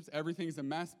relationships, everything's a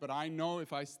mess, but I know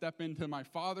if I step into my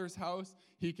Father's house,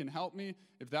 he can help me.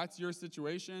 If that's your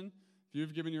situation, if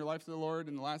you've given your life to the Lord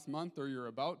in the last month or you're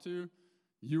about to,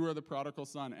 you are the prodigal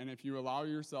son. And if you allow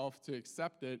yourself to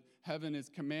accept it, heaven is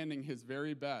commanding his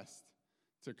very best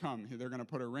to come. They're going to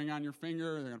put a ring on your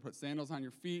finger. They're going to put sandals on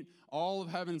your feet. All of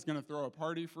heaven is going to throw a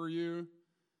party for you.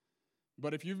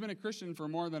 But if you've been a Christian for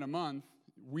more than a month,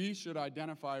 we should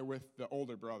identify with the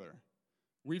older brother.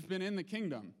 We've been in the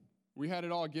kingdom. We had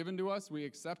it all given to us. We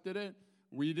accepted it.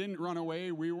 We didn't run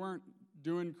away. We weren't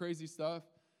doing crazy stuff.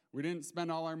 We didn't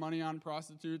spend all our money on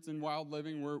prostitutes and wild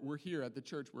living. We're here at the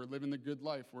church. We're living the good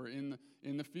life. We're in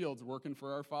the fields working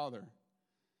for our Father.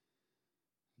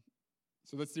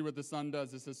 So let's see what the son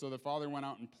does. It says, so the father went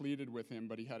out and pleaded with him,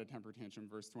 but he had a temper tantrum.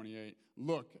 Verse 28,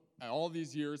 look, all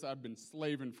these years I've been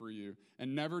slaving for you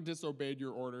and never disobeyed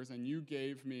your orders, and you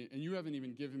haven't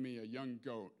even given me a young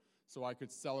goat so I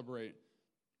could celebrate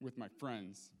with my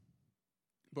friends.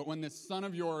 But when this son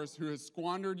of yours who has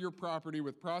squandered your property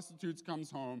with prostitutes comes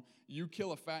home, you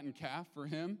kill a fattened calf for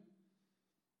him?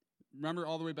 Remember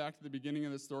all the way back to the beginning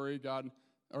of the story, God,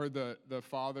 or the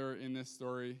father in this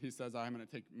story, he says, I'm going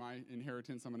to take my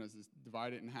inheritance, I'm going to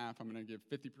divide it in half, I'm going to give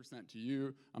 50% to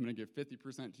you, I'm going to give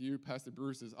 50% to you. Pastor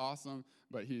Bruce is awesome,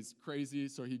 but he's crazy,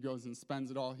 so he goes and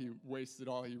spends it all, he wastes it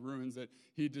all, he ruins it.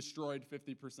 He destroyed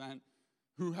 50%.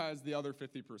 Who has the other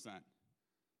 50%?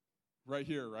 Right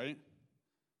here, right?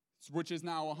 Which is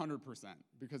now 100%,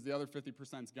 because the other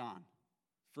 50% is gone,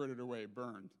 frittered away,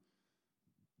 burned.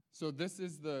 So this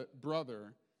is the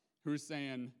brother who's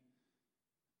saying,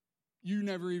 you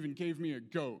never even gave me a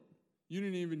goat. You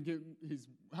didn't even give,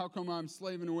 how come I'm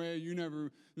slaving away? You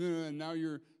never, and now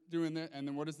you're doing that. And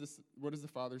then what does the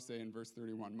father say in verse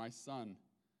 31? My son,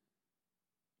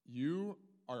 you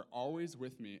are always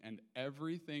with me, and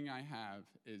everything I have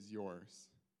is yours.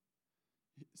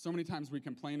 So many times we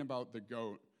complain about the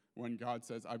goat when God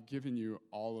says, I've given you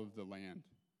all of the land.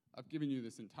 I've given you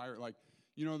this entire,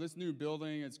 this new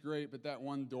building, it's great, but that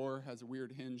one door has a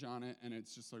weird hinge on it, and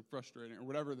it's just frustrating, or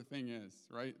whatever the thing is,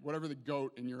 right? Whatever the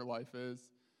goat in your life is.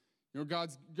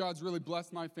 God's really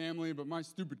blessed my family, but my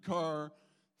stupid car,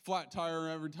 flat tire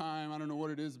every time, I don't know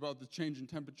what it is about the change in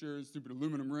temperatures, stupid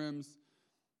aluminum rims.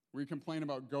 We complain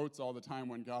about goats all the time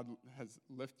when God has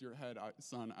lifted your head,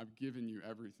 son, I've given you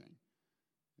everything.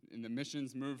 In the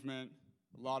missions movement,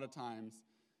 a lot of times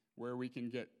where we can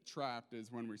get trapped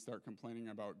is when we start complaining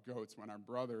about goats, when our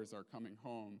brothers are coming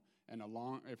home, and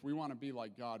if we want to be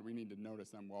like God, we need to notice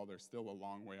them while they're still a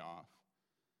long way off.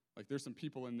 There's some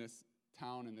people in this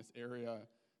town, in this area,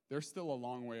 they're still a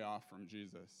long way off from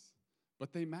Jesus,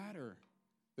 but they matter.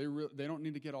 They don't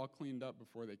need to get all cleaned up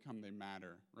before they come. They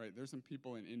matter, right? There's some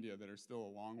people in India that are still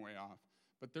a long way off,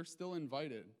 but they're still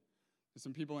invited. There's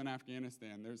some people in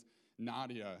Afghanistan. There's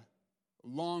Nadia, a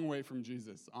long way from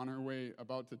Jesus, on her way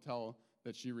about to tell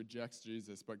that she rejects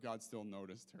Jesus, but God still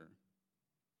noticed her.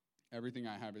 Everything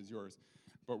I have is yours.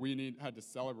 But we had to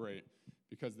celebrate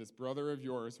because this brother of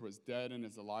yours was dead and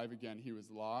is alive again. He was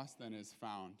lost and is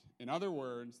found. In other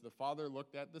words, the father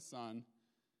looked at the son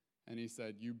and he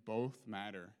said, you both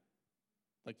matter.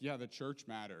 The church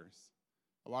matters.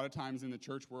 A lot of times in the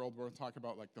church world, we'll talk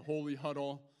about the holy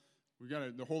huddle.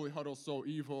 The holy huddle's so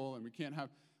evil and we can't have,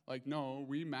 no,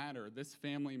 we matter. This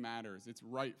family matters. It's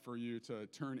right for you to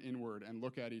turn inward and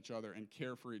look at each other and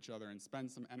care for each other and spend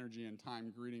some energy and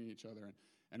time greeting each other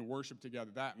and worship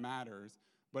together. That matters.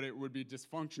 But it would be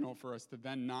dysfunctional for us to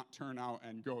then not turn out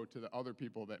and go to the other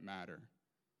people that matter.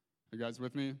 You guys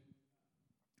with me?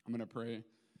 I'm going to pray,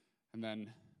 and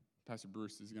then Pastor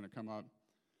Bruce is going to come up.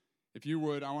 If you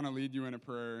would, I want to lead you in a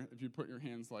prayer. If you put your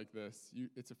hands like this,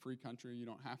 it's a free country. You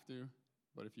don't have to,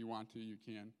 but if you want to, you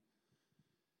can.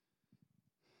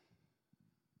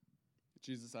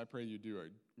 Jesus, I pray you do a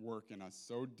work in us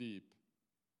so deep,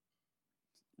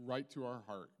 right to our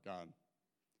heart, God.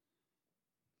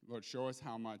 Lord, show us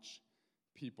how much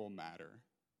people matter.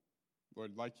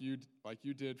 Lord, like you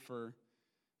did for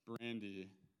Brandy,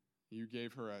 you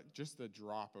gave her just a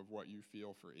drop of what you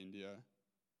feel for India,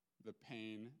 the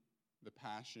pain, the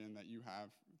passion that you have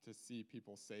to see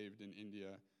people saved in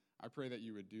India. I pray that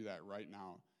you would do that right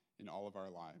now in all of our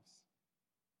lives.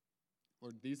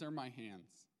 Lord, these are my hands.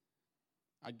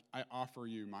 I offer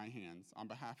you my hands. On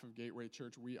behalf of Gateway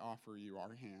Church, we offer you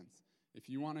our hands. If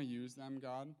you want to use them,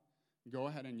 God, go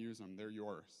ahead and use them. They're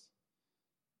yours.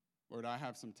 Lord, I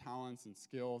have some talents and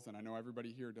skills, and I know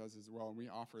everybody here does as well, and we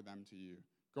offer them to you.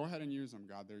 Go ahead and use them,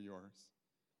 God. They're yours.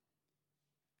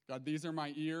 God, these are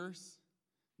my ears.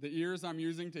 The ears I'm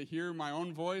using to hear my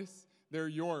own voice, they're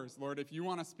yours. Lord, if you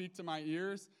want to speak to my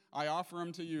ears, I offer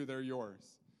them to you. They're yours.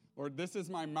 Lord, this is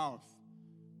my mouth,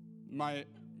 my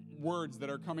words that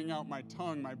are coming out, my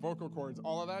tongue, my vocal cords,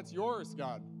 all of that's yours,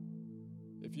 God.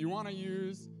 If you want to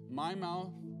use my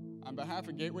mouth on behalf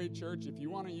of Gateway Church, if you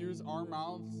want to use our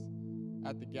mouths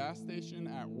at the gas station,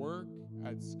 at work,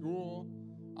 at school,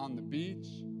 on the beach,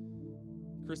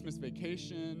 Christmas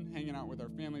vacation, hanging out with our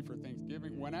family for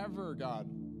Thanksgiving, whenever, God,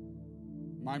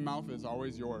 my mouth is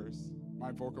always yours.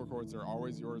 My vocal cords are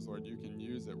always yours, Lord. You can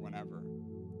use it whenever.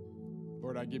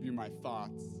 Lord, I give you my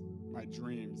thoughts, my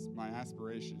dreams, my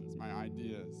aspirations, my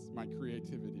ideas, my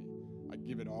creativity. I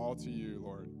give it all to you,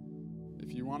 Lord.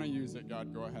 If you want to use it,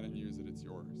 God, go ahead and use it. It's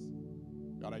yours.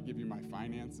 God, I give you my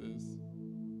finances.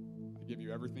 I give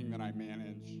you everything that I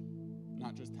manage.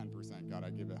 Not just 10%, God,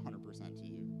 I give it 100% to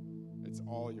you. It's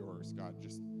all yours, God.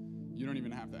 You don't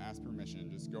even have to ask permission.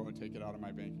 Just go and take it out of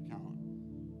my bank account.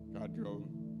 God, go.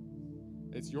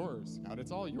 It's yours, God.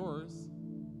 It's all yours.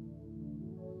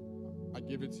 I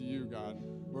give it to you, God.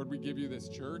 Lord, we give you this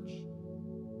church.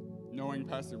 Knowing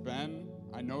Pastor Ben,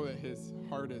 I know that his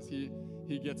heart is he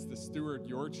gets to steward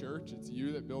your church. It's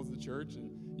you that builds the church,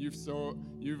 and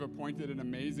you've appointed an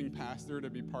amazing pastor to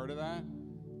be part of that.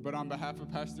 But on behalf of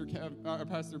Pastor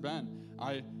Ben,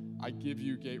 I give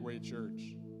you Gateway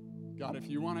Church. God, if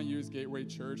you want to use Gateway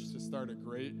Church to start a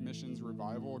great missions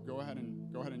revival, go ahead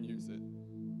and use it.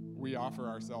 We offer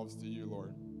ourselves to you,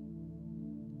 Lord.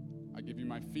 I give you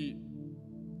my feet,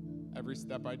 every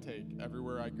step I take,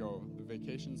 everywhere I go, the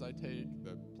vacations I take,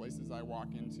 the places I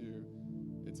walk into,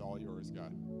 it's all yours,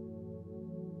 God.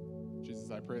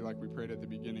 Jesus, I pray like we prayed at the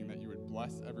beginning that you would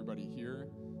bless everybody here,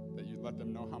 that you'd let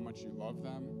them know how much you love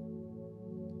them.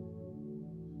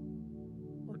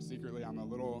 Lord, secretly, I'm a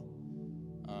little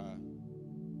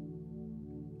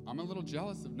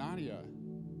jealous of Nadia.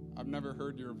 I've never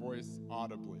heard your voice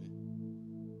audibly.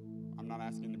 I'm not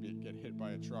asking to get hit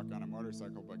by a truck on a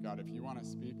motorcycle, but God, if you want to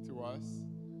speak to us,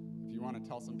 if you want to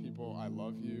tell some people, I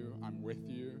love you, I'm with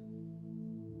you,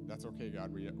 that's okay,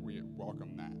 God. We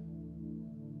welcome that.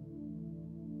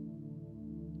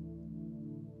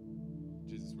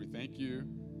 Jesus, we thank you.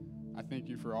 I thank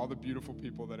you for all the beautiful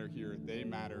people that are here. They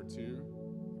matter too.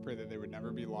 I pray that they would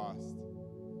never be lost.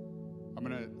 I'm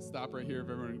going to stop right here. If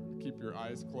everyone keep your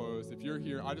eyes closed. If you're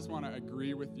here, I just want to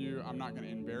agree with you. I'm not going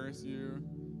to embarrass you.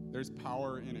 There's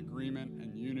power in agreement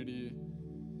and unity.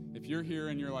 If you're here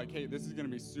and you're like, hey, this is going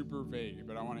to be super vague,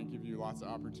 but I want to give you lots of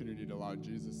opportunity to allow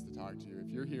Jesus to talk to you.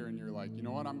 If you're here and you're like, you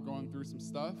know what, I'm going through some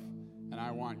stuff, and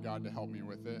I want God to help me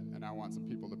with it, and I want some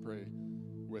people to pray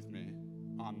with me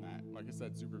on that. Like I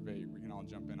said, super vague. We can all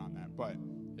jump in on that. But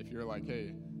if you're like,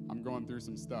 hey, I'm going through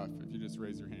some stuff, if you just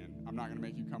raise your hand. I'm not going to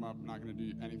make you come up. I'm not going to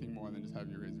do anything more than just have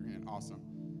you raise your hand. Awesome.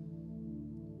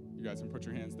 You guys can put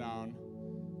your hands down.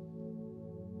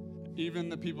 Even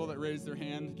the people that raise their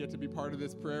hand get to be part of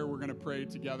this prayer. We're going to pray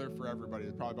together for everybody.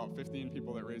 There's probably about 15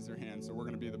 people that raise their hand, so we're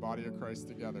going to be the body of Christ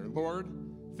together. Lord,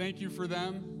 thank you for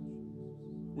them.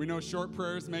 We know short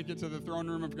prayers make it to the throne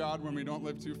room of God when we don't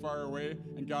live too far away.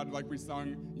 And God, like we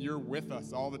sung, you're with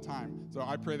us all the time. So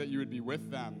I pray that you would be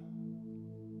with them.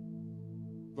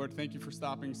 Lord, thank you for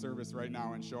stopping service right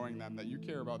now and showing them that you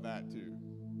care about that too.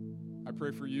 I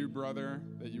pray for you, brother,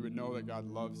 that you would know that God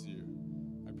loves you.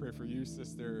 I pray for you,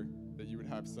 sister, that you would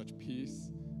have such peace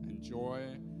and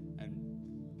joy and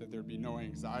that there'd be no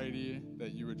anxiety,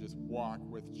 that you would just walk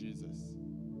with Jesus.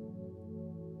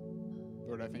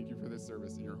 Lord, I thank you for this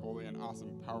service. In your holy and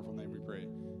awesome, powerful name we pray.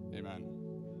 Amen.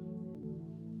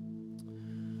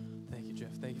 Thank you,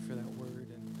 Geoff. Thank you for that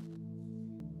word. And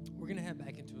we're going to head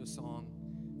back into a song,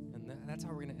 and that's how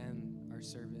we're going to end our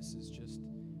service, is just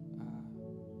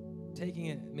taking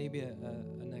it maybe a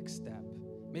next step.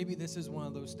 Maybe this is one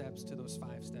of those steps to those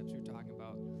 5 steps you're talking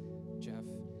about, Geoff.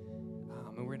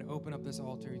 And we're going to open up this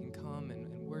altar. You can come and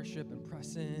worship and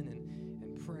press in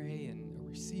and pray and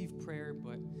receive prayer.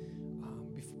 But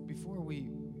before we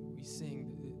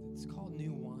sing, it's called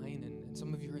New Wine. And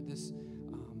some of you heard this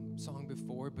song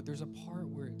before, but there's a part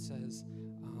where it says,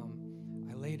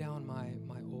 I lay down my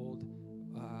old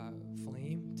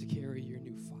flame to carry your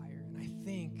new fire. And I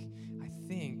think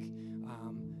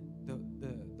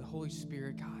the Holy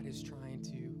Spirit, God, is trying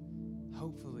to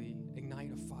hopefully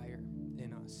ignite a fire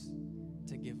in us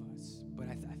to give us. But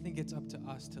I think it's up to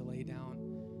us to lay down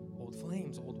old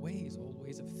flames, old ways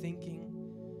of thinking.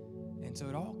 And so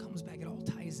it all comes back, it all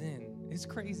ties in. It's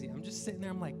crazy. I'm just sitting there,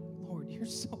 I'm like, Lord, you're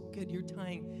so good. You're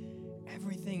tying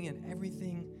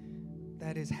everything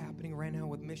that is happening right now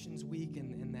with Missions Week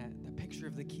and that picture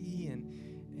of the key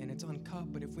and it's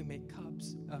uncut, but if we make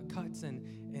cuts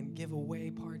and give away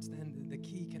parts, then the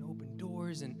key can open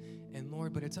doors and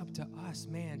Lord, but it's up to us,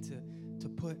 man, to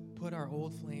put our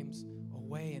old flames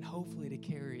away and hopefully to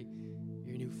carry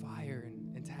your new fire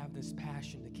and to have this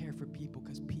passion to care for people,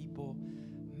 because people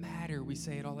matter. We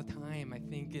say it all the time. I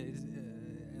think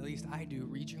at least I do,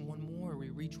 reaching one more. We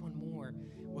reach one more.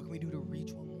 What can we do to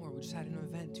reach one more? We just had an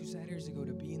event 2 Saturdays ago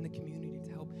to be in the community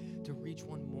to help to reach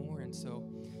one more. And so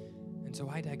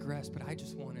I digress, but I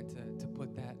just wanted to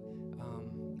put that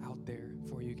out there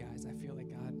for you guys. I feel like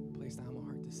God placed that on my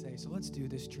heart to say. So let's do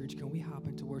this, church. Can we hop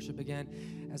into worship again?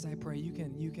 As I pray, you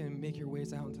can make your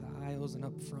ways out into the aisles and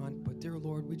up front. But dear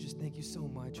Lord, we just thank you so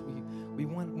much. We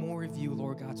want more of you,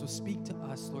 Lord God. So speak to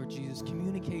us, Lord Jesus.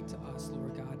 Communicate to us,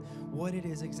 Lord God, what it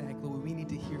is exactly we need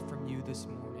to hear from you this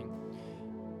morning.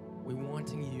 We're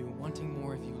wanting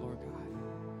more of you, Lord God.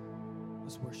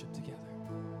 Let's worship together.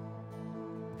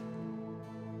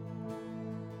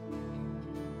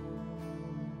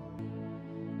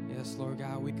 Yes, Lord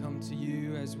God, we come to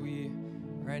you as we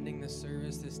are ending this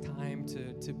service, this time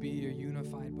to be a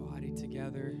unified body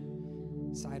together.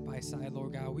 side by side,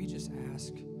 Lord God, we just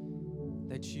ask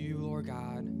that you, Lord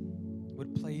God,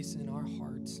 would place in our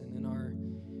hearts and in our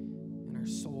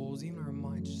souls, even our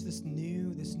minds, just this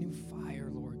new fire,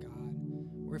 Lord God.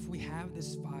 Or if we have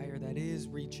this fire that is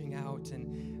reaching out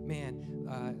and,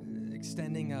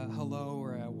 extending a hello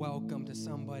or a welcome to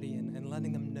somebody and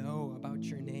letting them know about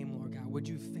your name, Lord God, would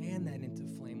you fan that into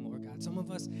flame, Lord God? Some of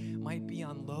us might be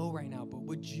on low right now, but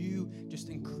would you just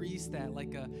increase that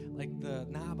like the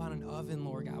knob on an oven,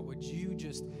 Lord God? Would you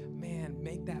just,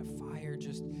 make that fire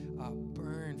just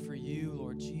burn for you,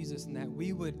 Lord Jesus, and that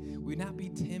we would not be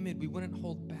timid, we wouldn't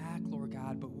hold back, Lord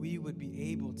God, but we would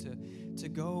be able to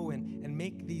go and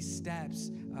make these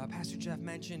steps. Pastor Geoff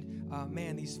mentioned,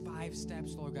 these 5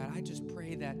 steps, Lord God. I just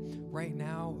pray that right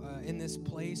now in this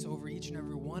place over each and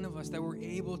every one of us, that we're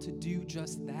able to do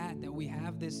just that we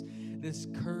have this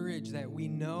courage, that we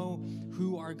know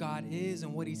who our God is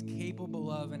and what he's capable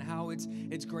of, and how it's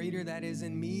greater that is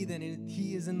in me than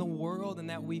he is in the world, and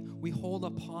that we hold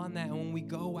upon that. And when we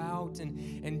go out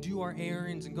and do our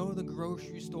errands and go to the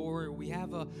grocery store, we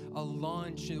have a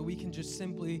lunch, and we can just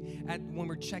simply, when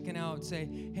we're checking out, say,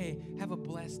 hey, have a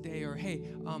blessed day, or hey,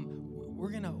 we're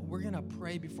gonna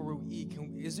pray before we eat.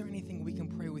 Is there anything we can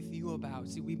pray with you about?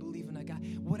 See, we believe in a God.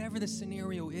 Whatever the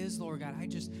scenario is, Lord God, I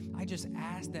just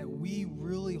ask that we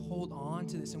really hold on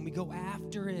to this and we go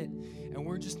after it. And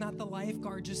we're just not the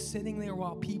lifeguard just sitting there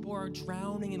while people are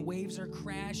drowning and waves are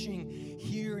crashing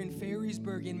here in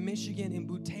Ferrysburg, in Michigan, in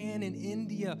Bhutan, in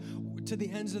India, to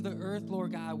the ends of the earth,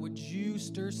 Lord God. Would you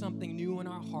stir something new in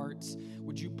our hearts?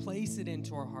 Would you place it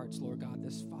into our hearts, Lord God,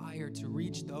 this fire to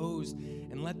reach those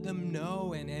and let them know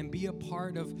and be a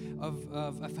part of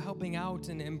helping out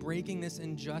and breaking this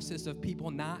injustice of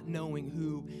people not knowing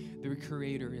who their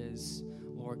Creator is,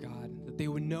 Lord God, that they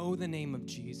would know the name of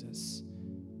Jesus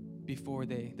before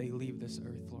they leave this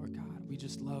earth, Lord God. We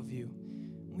just love you.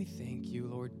 We thank you,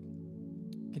 Lord.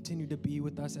 Continue to be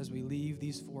with us as we leave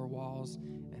these 4 walls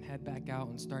and head back out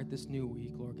and start this new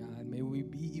week, Lord God. May we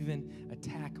be even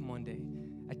attack Monday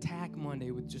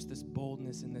with just this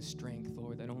boldness and this strength,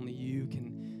 Lord, that only you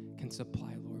can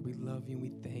supply, Lord. We love you and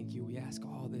we thank you. We ask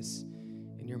all this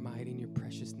in your mighty and your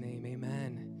precious name.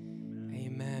 Amen.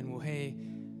 Amen. Well, hey,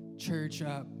 church,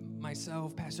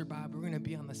 myself, Pastor Bob, we're going to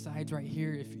be on the sides right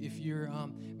here. If you're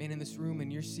in this room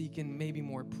and you're seeking maybe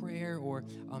more prayer or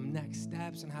next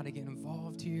steps on how to get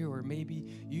involved here, or maybe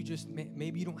you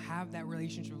don't have that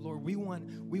relationship with the Lord, we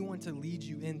want to lead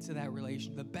you into that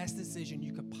relationship, the best decision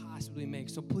you could possibly make.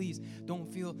 So please don't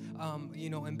feel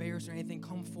embarrassed or anything.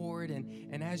 Come forward,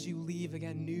 and as you leave,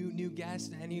 again, new guests,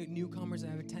 any newcomers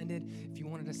that have attended, if you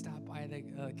wanted to stop by the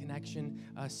Connection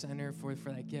Center for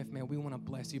that gift, man, we want to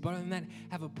bless you. But other than that,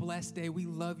 have a blessed day. We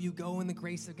love you. Go in the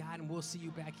grace of God, and we'll see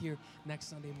you back here next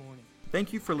Sunday morning.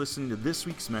 Thank you for listening to this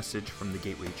week's message from the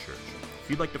Gateway Church. If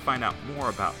you'd like to find out more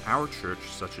about our church,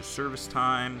 such as service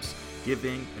times,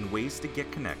 giving, and ways to get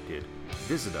connected,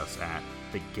 visit us at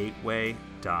thegateway.church.